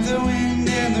 like the wind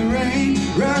and the rain.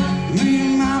 Rock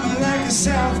me, mama, like a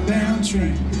southbound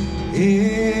train.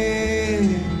 Yeah,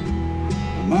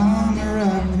 mama,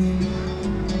 rock me.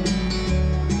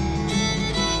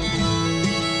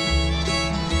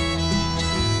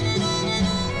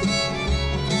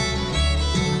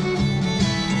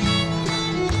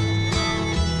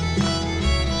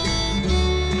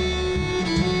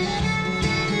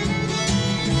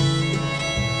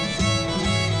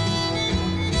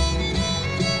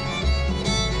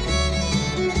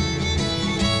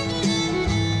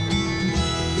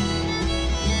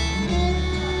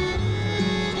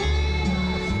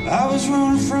 I was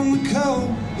running from the cold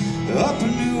up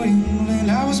in New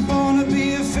England. I was born to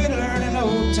be a fiddler in an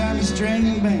old-timey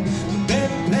string band. The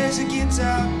better plays a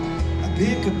guitar, I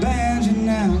pick a banjo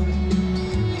now.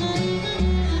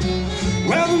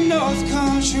 Well, the North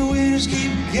Country winters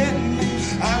keep getting me.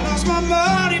 I lost my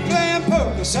money playing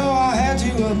poker, so I had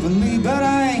to up and leave. But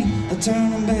I ain't a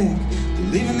turning back to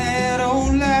living that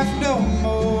old life no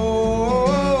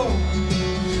more.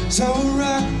 So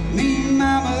rock me,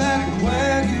 mama, like a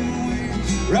wagon.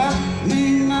 Rock me,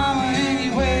 mama, any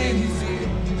way you feel.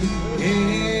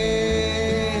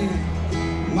 Yeah,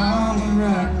 mama,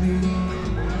 rock me.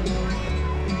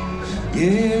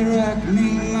 Yeah, rock me,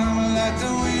 mama, like the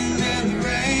wind and the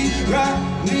rain. Rock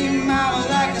me, mama,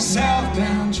 like a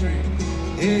southbound train.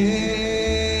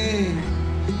 Yeah,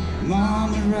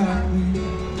 mama, rock me.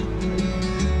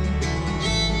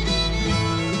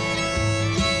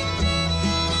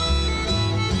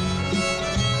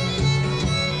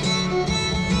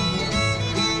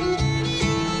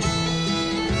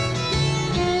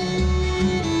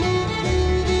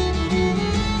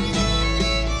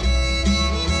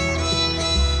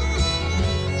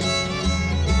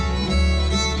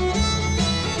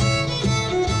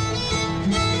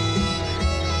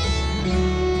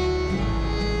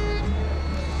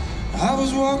 I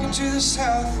was walking to the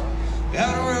south,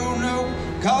 out of Roanoke,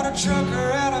 caught a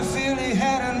trucker out of Philly,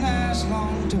 had a nice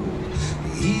long tow.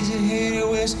 Easy headed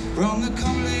west from the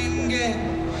Cumberland Gap,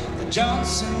 the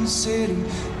Johnson City,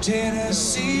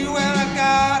 Tennessee. Well, I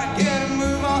gotta get a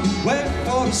move on, wait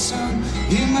for the sun.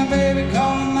 Hear my baby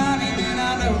calling my name, and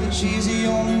I know that she's the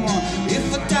only one.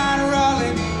 If I die in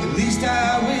Raleigh, at least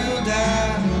I will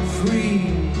die free.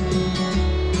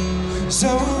 So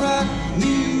rock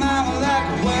me, mama, like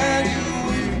a wagon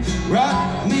wheel.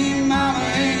 Rock me, mama,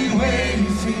 any way you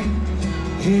feel.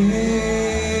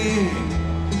 Hey,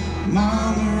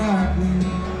 mama, rock me.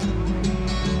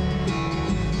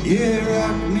 Yeah,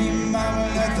 rock me, mama,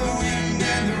 like the wind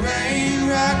and the rain.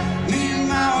 Rock me,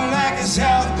 mama, like a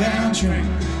southbound train.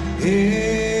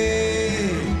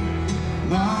 Hey,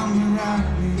 mama, rock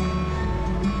me.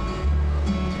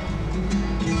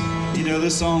 You know,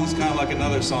 this song's kind of like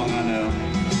another song I know.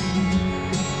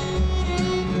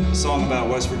 A song about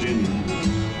West Virginia.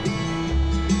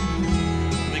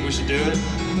 Think we should do it?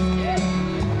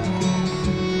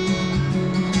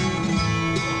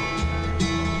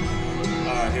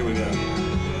 All right, here we go.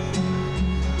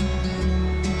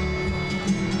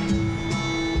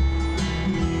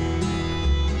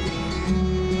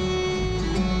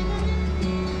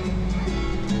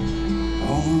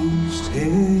 Almost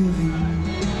heavy,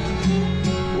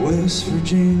 West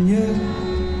Virginia,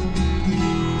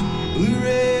 Blue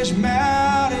Ridge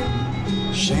Mountain,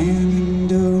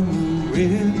 Shenandoah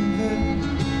River.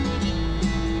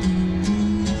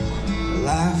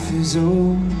 Life is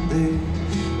old there,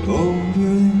 older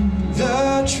than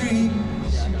the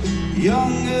trees,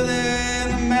 younger than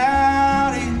the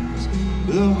mountains,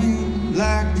 blowing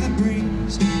like the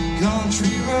breeze.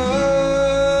 Country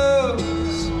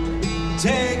roads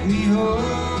take me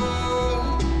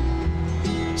home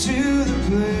to the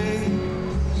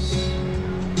place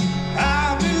I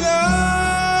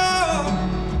belong.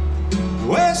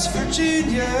 West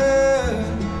Virginia,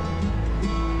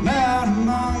 Mountain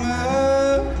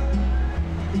Mama,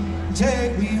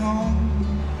 take me home.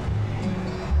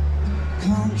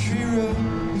 Country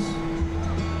roads.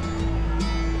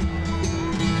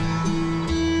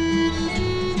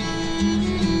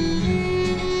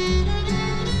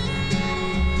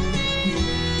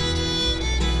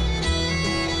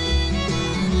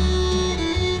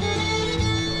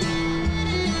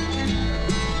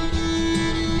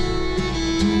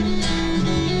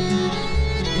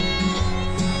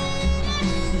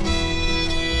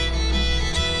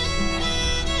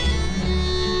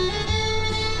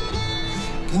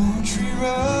 Country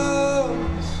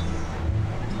roads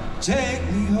take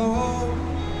me home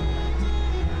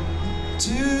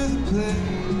to the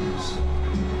place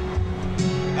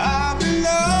I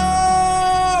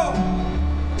belong.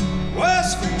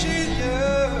 West Virginia,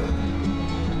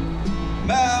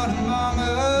 Mountain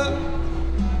Mama,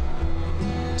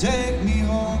 take me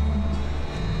home.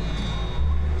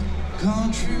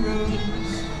 Country roads.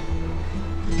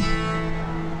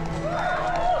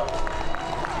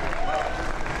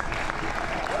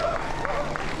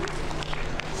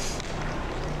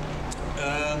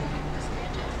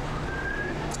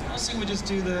 I think we just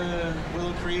do the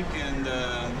Willow Creek and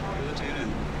Willow Tune,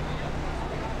 and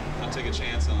I'll take a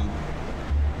chance on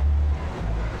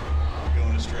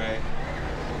going astray.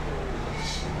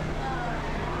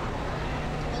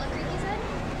 Willow Creek, you said?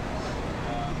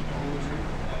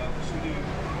 Should we do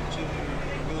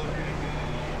Willow Creek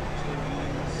and Chili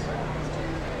Billings?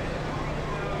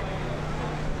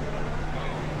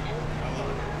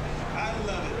 I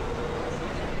love it.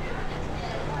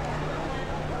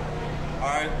 All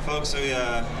right, folks, so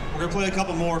we're going to play a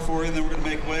couple more for you, and then we're going to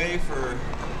make way for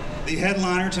the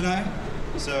headliner tonight.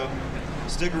 So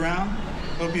stick around.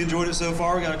 Hope you enjoyed it so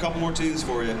far. We got a couple more tunes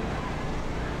for you.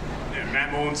 Yeah,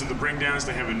 Matt Mullins and the Bringdowns,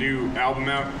 they have a new album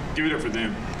out. Give it up for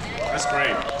them. That's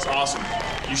great. It's awesome.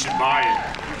 You should buy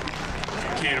it. If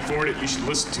you can't afford it, you should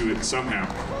listen to it somehow.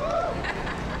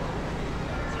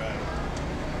 That's right.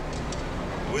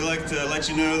 We like to let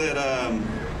you know that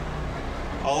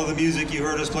all of the music you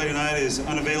heard us play tonight is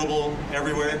unavailable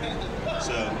everywhere.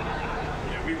 So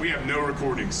Yeah, we have no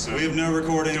recordings, so we have no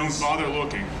recordings. don't bother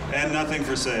looking. And nothing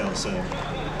for sale. So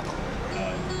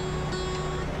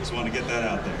just wanted to get that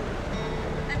out there.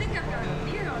 I think I've got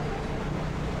beer on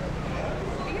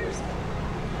me. Beer's.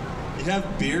 You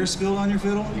have beer spilled on your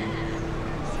fiddle?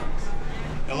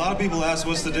 A lot of people ask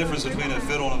what's the difference between a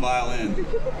fiddle and a violin.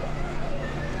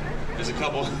 There's a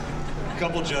couple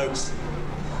jokes.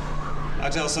 I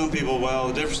tell some people, well,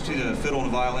 the difference between a fiddle and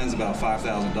a violin is about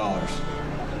 $5,000.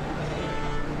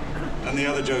 And the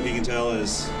other joke you can tell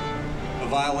is a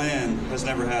violin has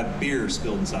never had beer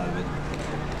spilled inside of it.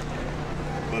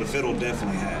 But a fiddle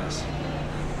definitely has.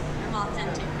 I'm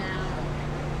authentic now.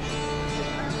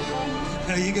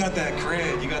 know you got that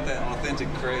cred. You got that authentic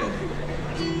cred.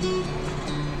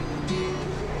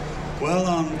 Well,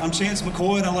 I'm Chance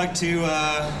McCoy, and I'd like to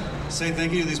say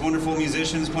thank you to these wonderful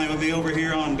musicians playing with me over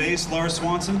here on bass. Lars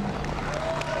Swanson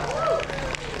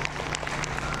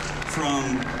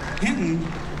from Hinton,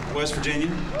 West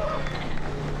Virginia.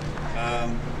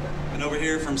 And over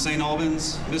here from St.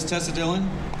 Albans, Miss Tessa Dillon.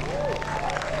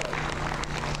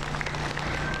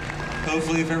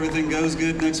 Hopefully, if everything goes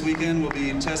good next weekend, we'll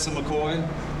be Tessa McCoy.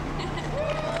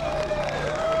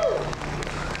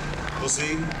 We'll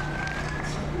see.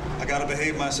 I gotta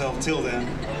behave myself till then.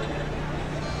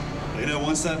 You know,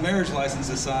 once that marriage license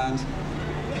is signed,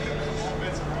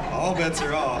 all bets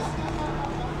are off.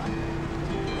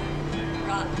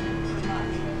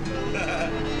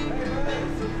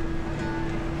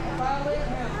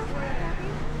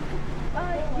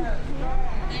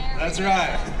 That's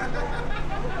right.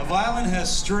 A violin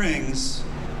has strings,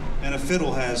 and a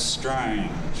fiddle has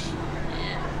strange.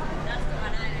 Yeah, that's the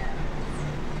one I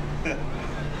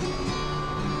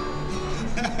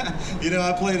know. You know,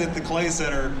 I played at the Clay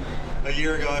Center a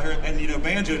year ago. I heard, and you know,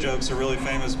 banjo jokes are really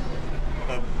famous.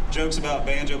 Jokes about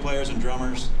banjo players and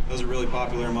drummers. Those are really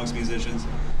popular amongst musicians.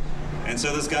 And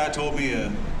so this guy told me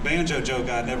a banjo joke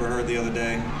I'd never heard the other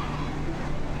day.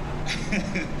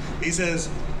 He says,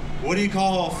 "What do you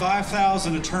call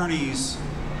 5,000 attorneys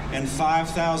and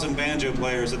 5,000 banjo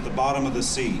players at the bottom of the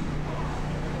sea?"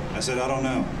 I said, "I don't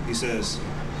know." He says,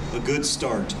 "A good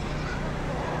start."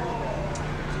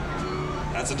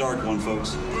 That's a dark one,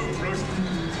 folks.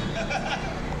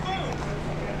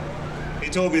 He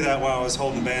told me that while I was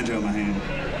holding the banjo in my hand.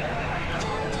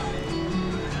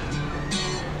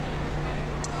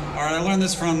 All right, I learned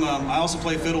this from, I also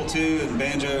play fiddle too and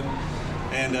banjo,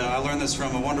 and I learned this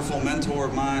from a wonderful mentor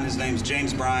of mine. His name's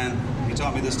James Bryan. He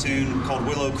taught me this tune called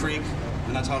Willow Creek,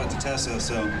 and I taught it to Tessa,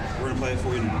 so we're gonna play it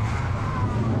for you now.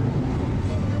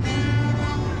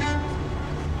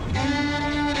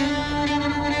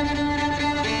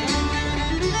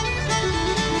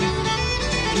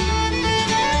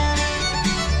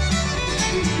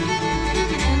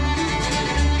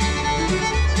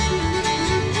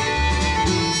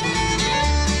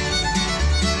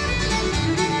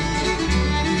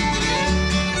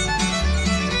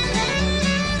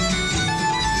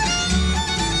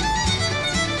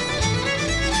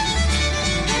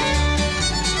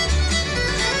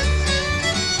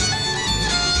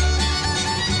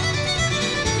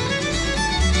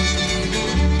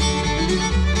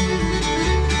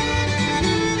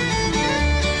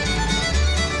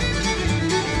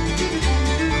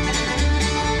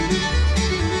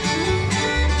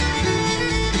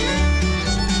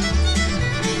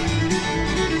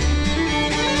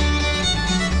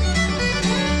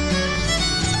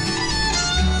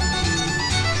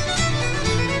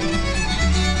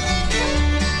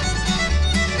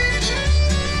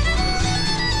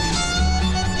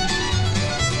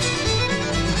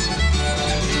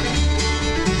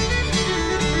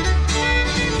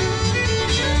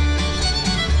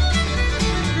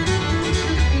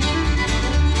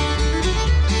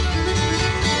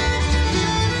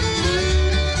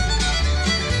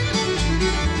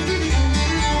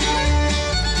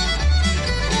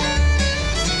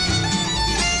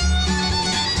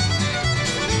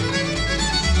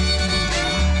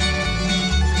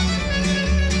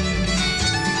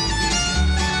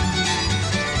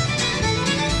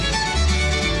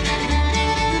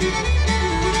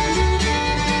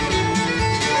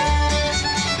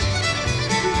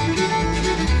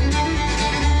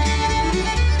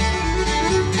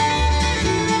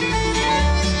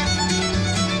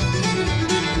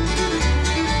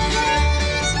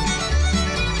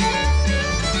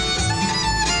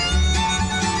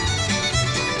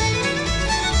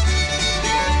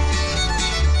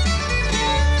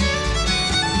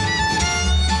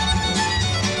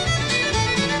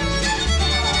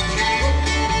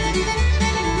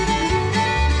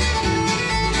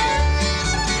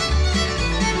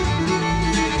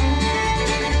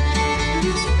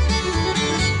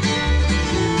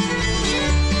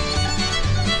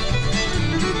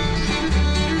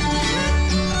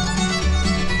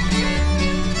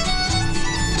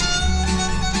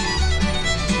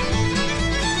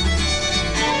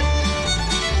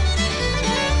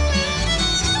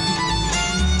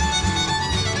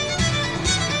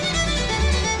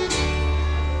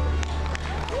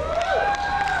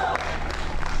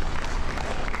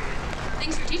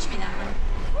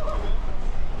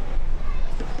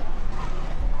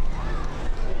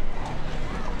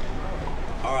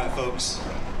 Folks.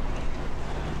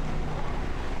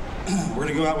 We're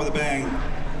gonna go out with a bang.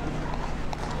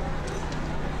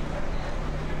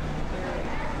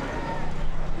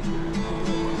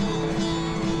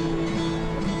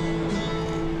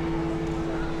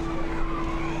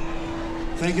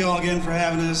 Thank you all again for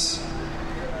having us.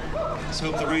 Let's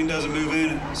hope the rain doesn't move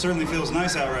in. It certainly feels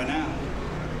nice out right now.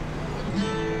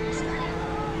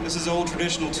 This is an old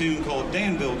traditional tune called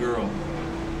Danville Girl.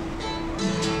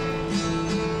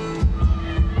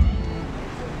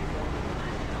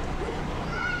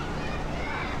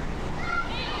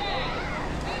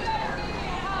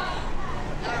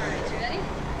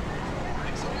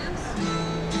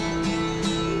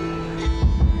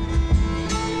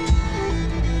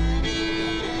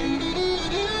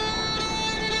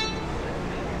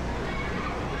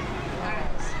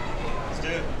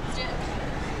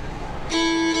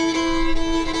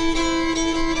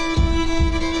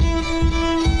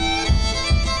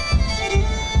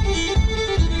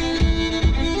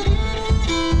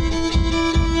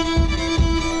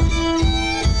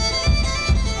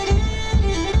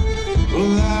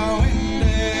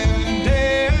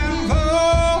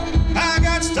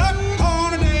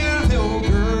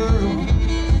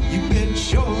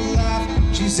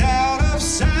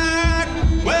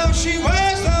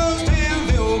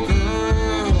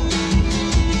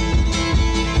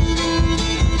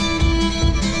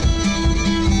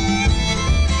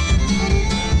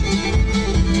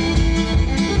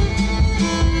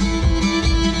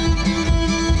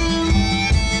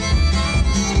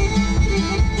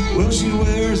 She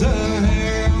wears her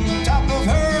hair on the top of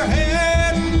her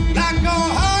head like all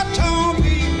hot-tone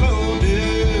people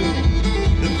do.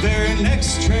 The very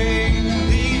next train that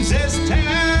leaves this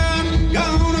town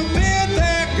gonna bid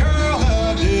that girl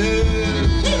adieu.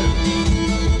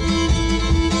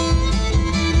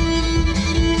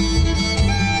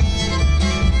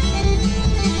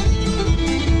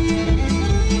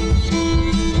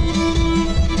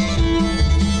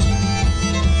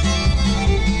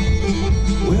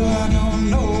 Well, I don't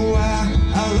know why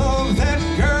I love that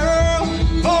girl,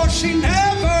 for she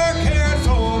never cared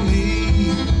for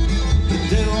me. But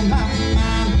still my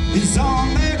mind is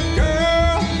on that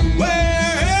girl,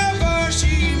 wherever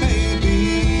she may be.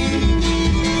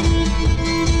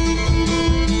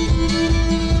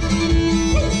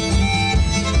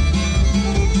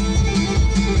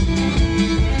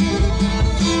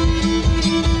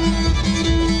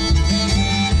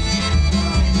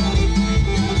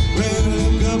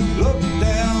 Look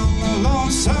down the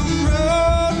lonesome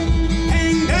road,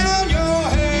 hang down your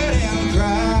head and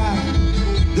cry.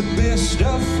 The best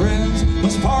of friends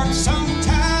must part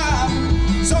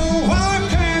sometime, so why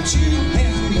can't you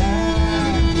and I?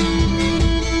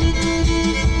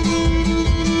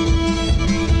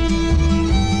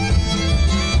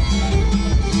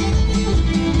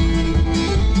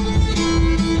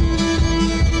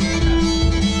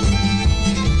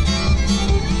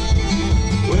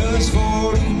 Well, it's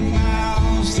 40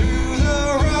 miles through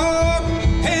the rock,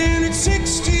 and it's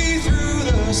 60 through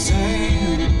the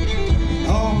sand.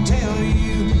 I'll tell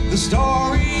you the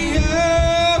story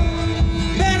of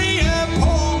many a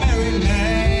poor married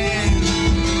man.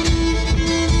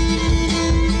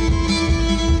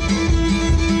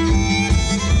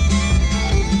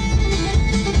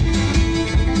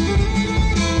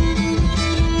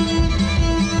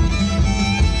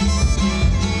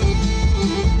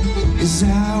 As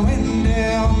I went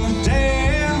down the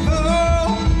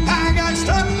Danville, I got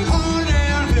stuck on a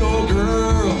Danville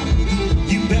girl.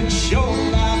 You bet your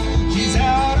life she's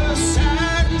out of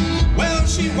sight. Well,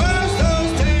 she was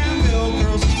those Danville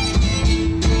girls.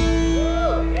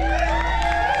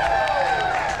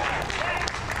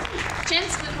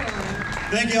 Chance to the corner.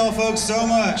 Thank you all folks so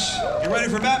much. You ready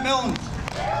for Matt Millen?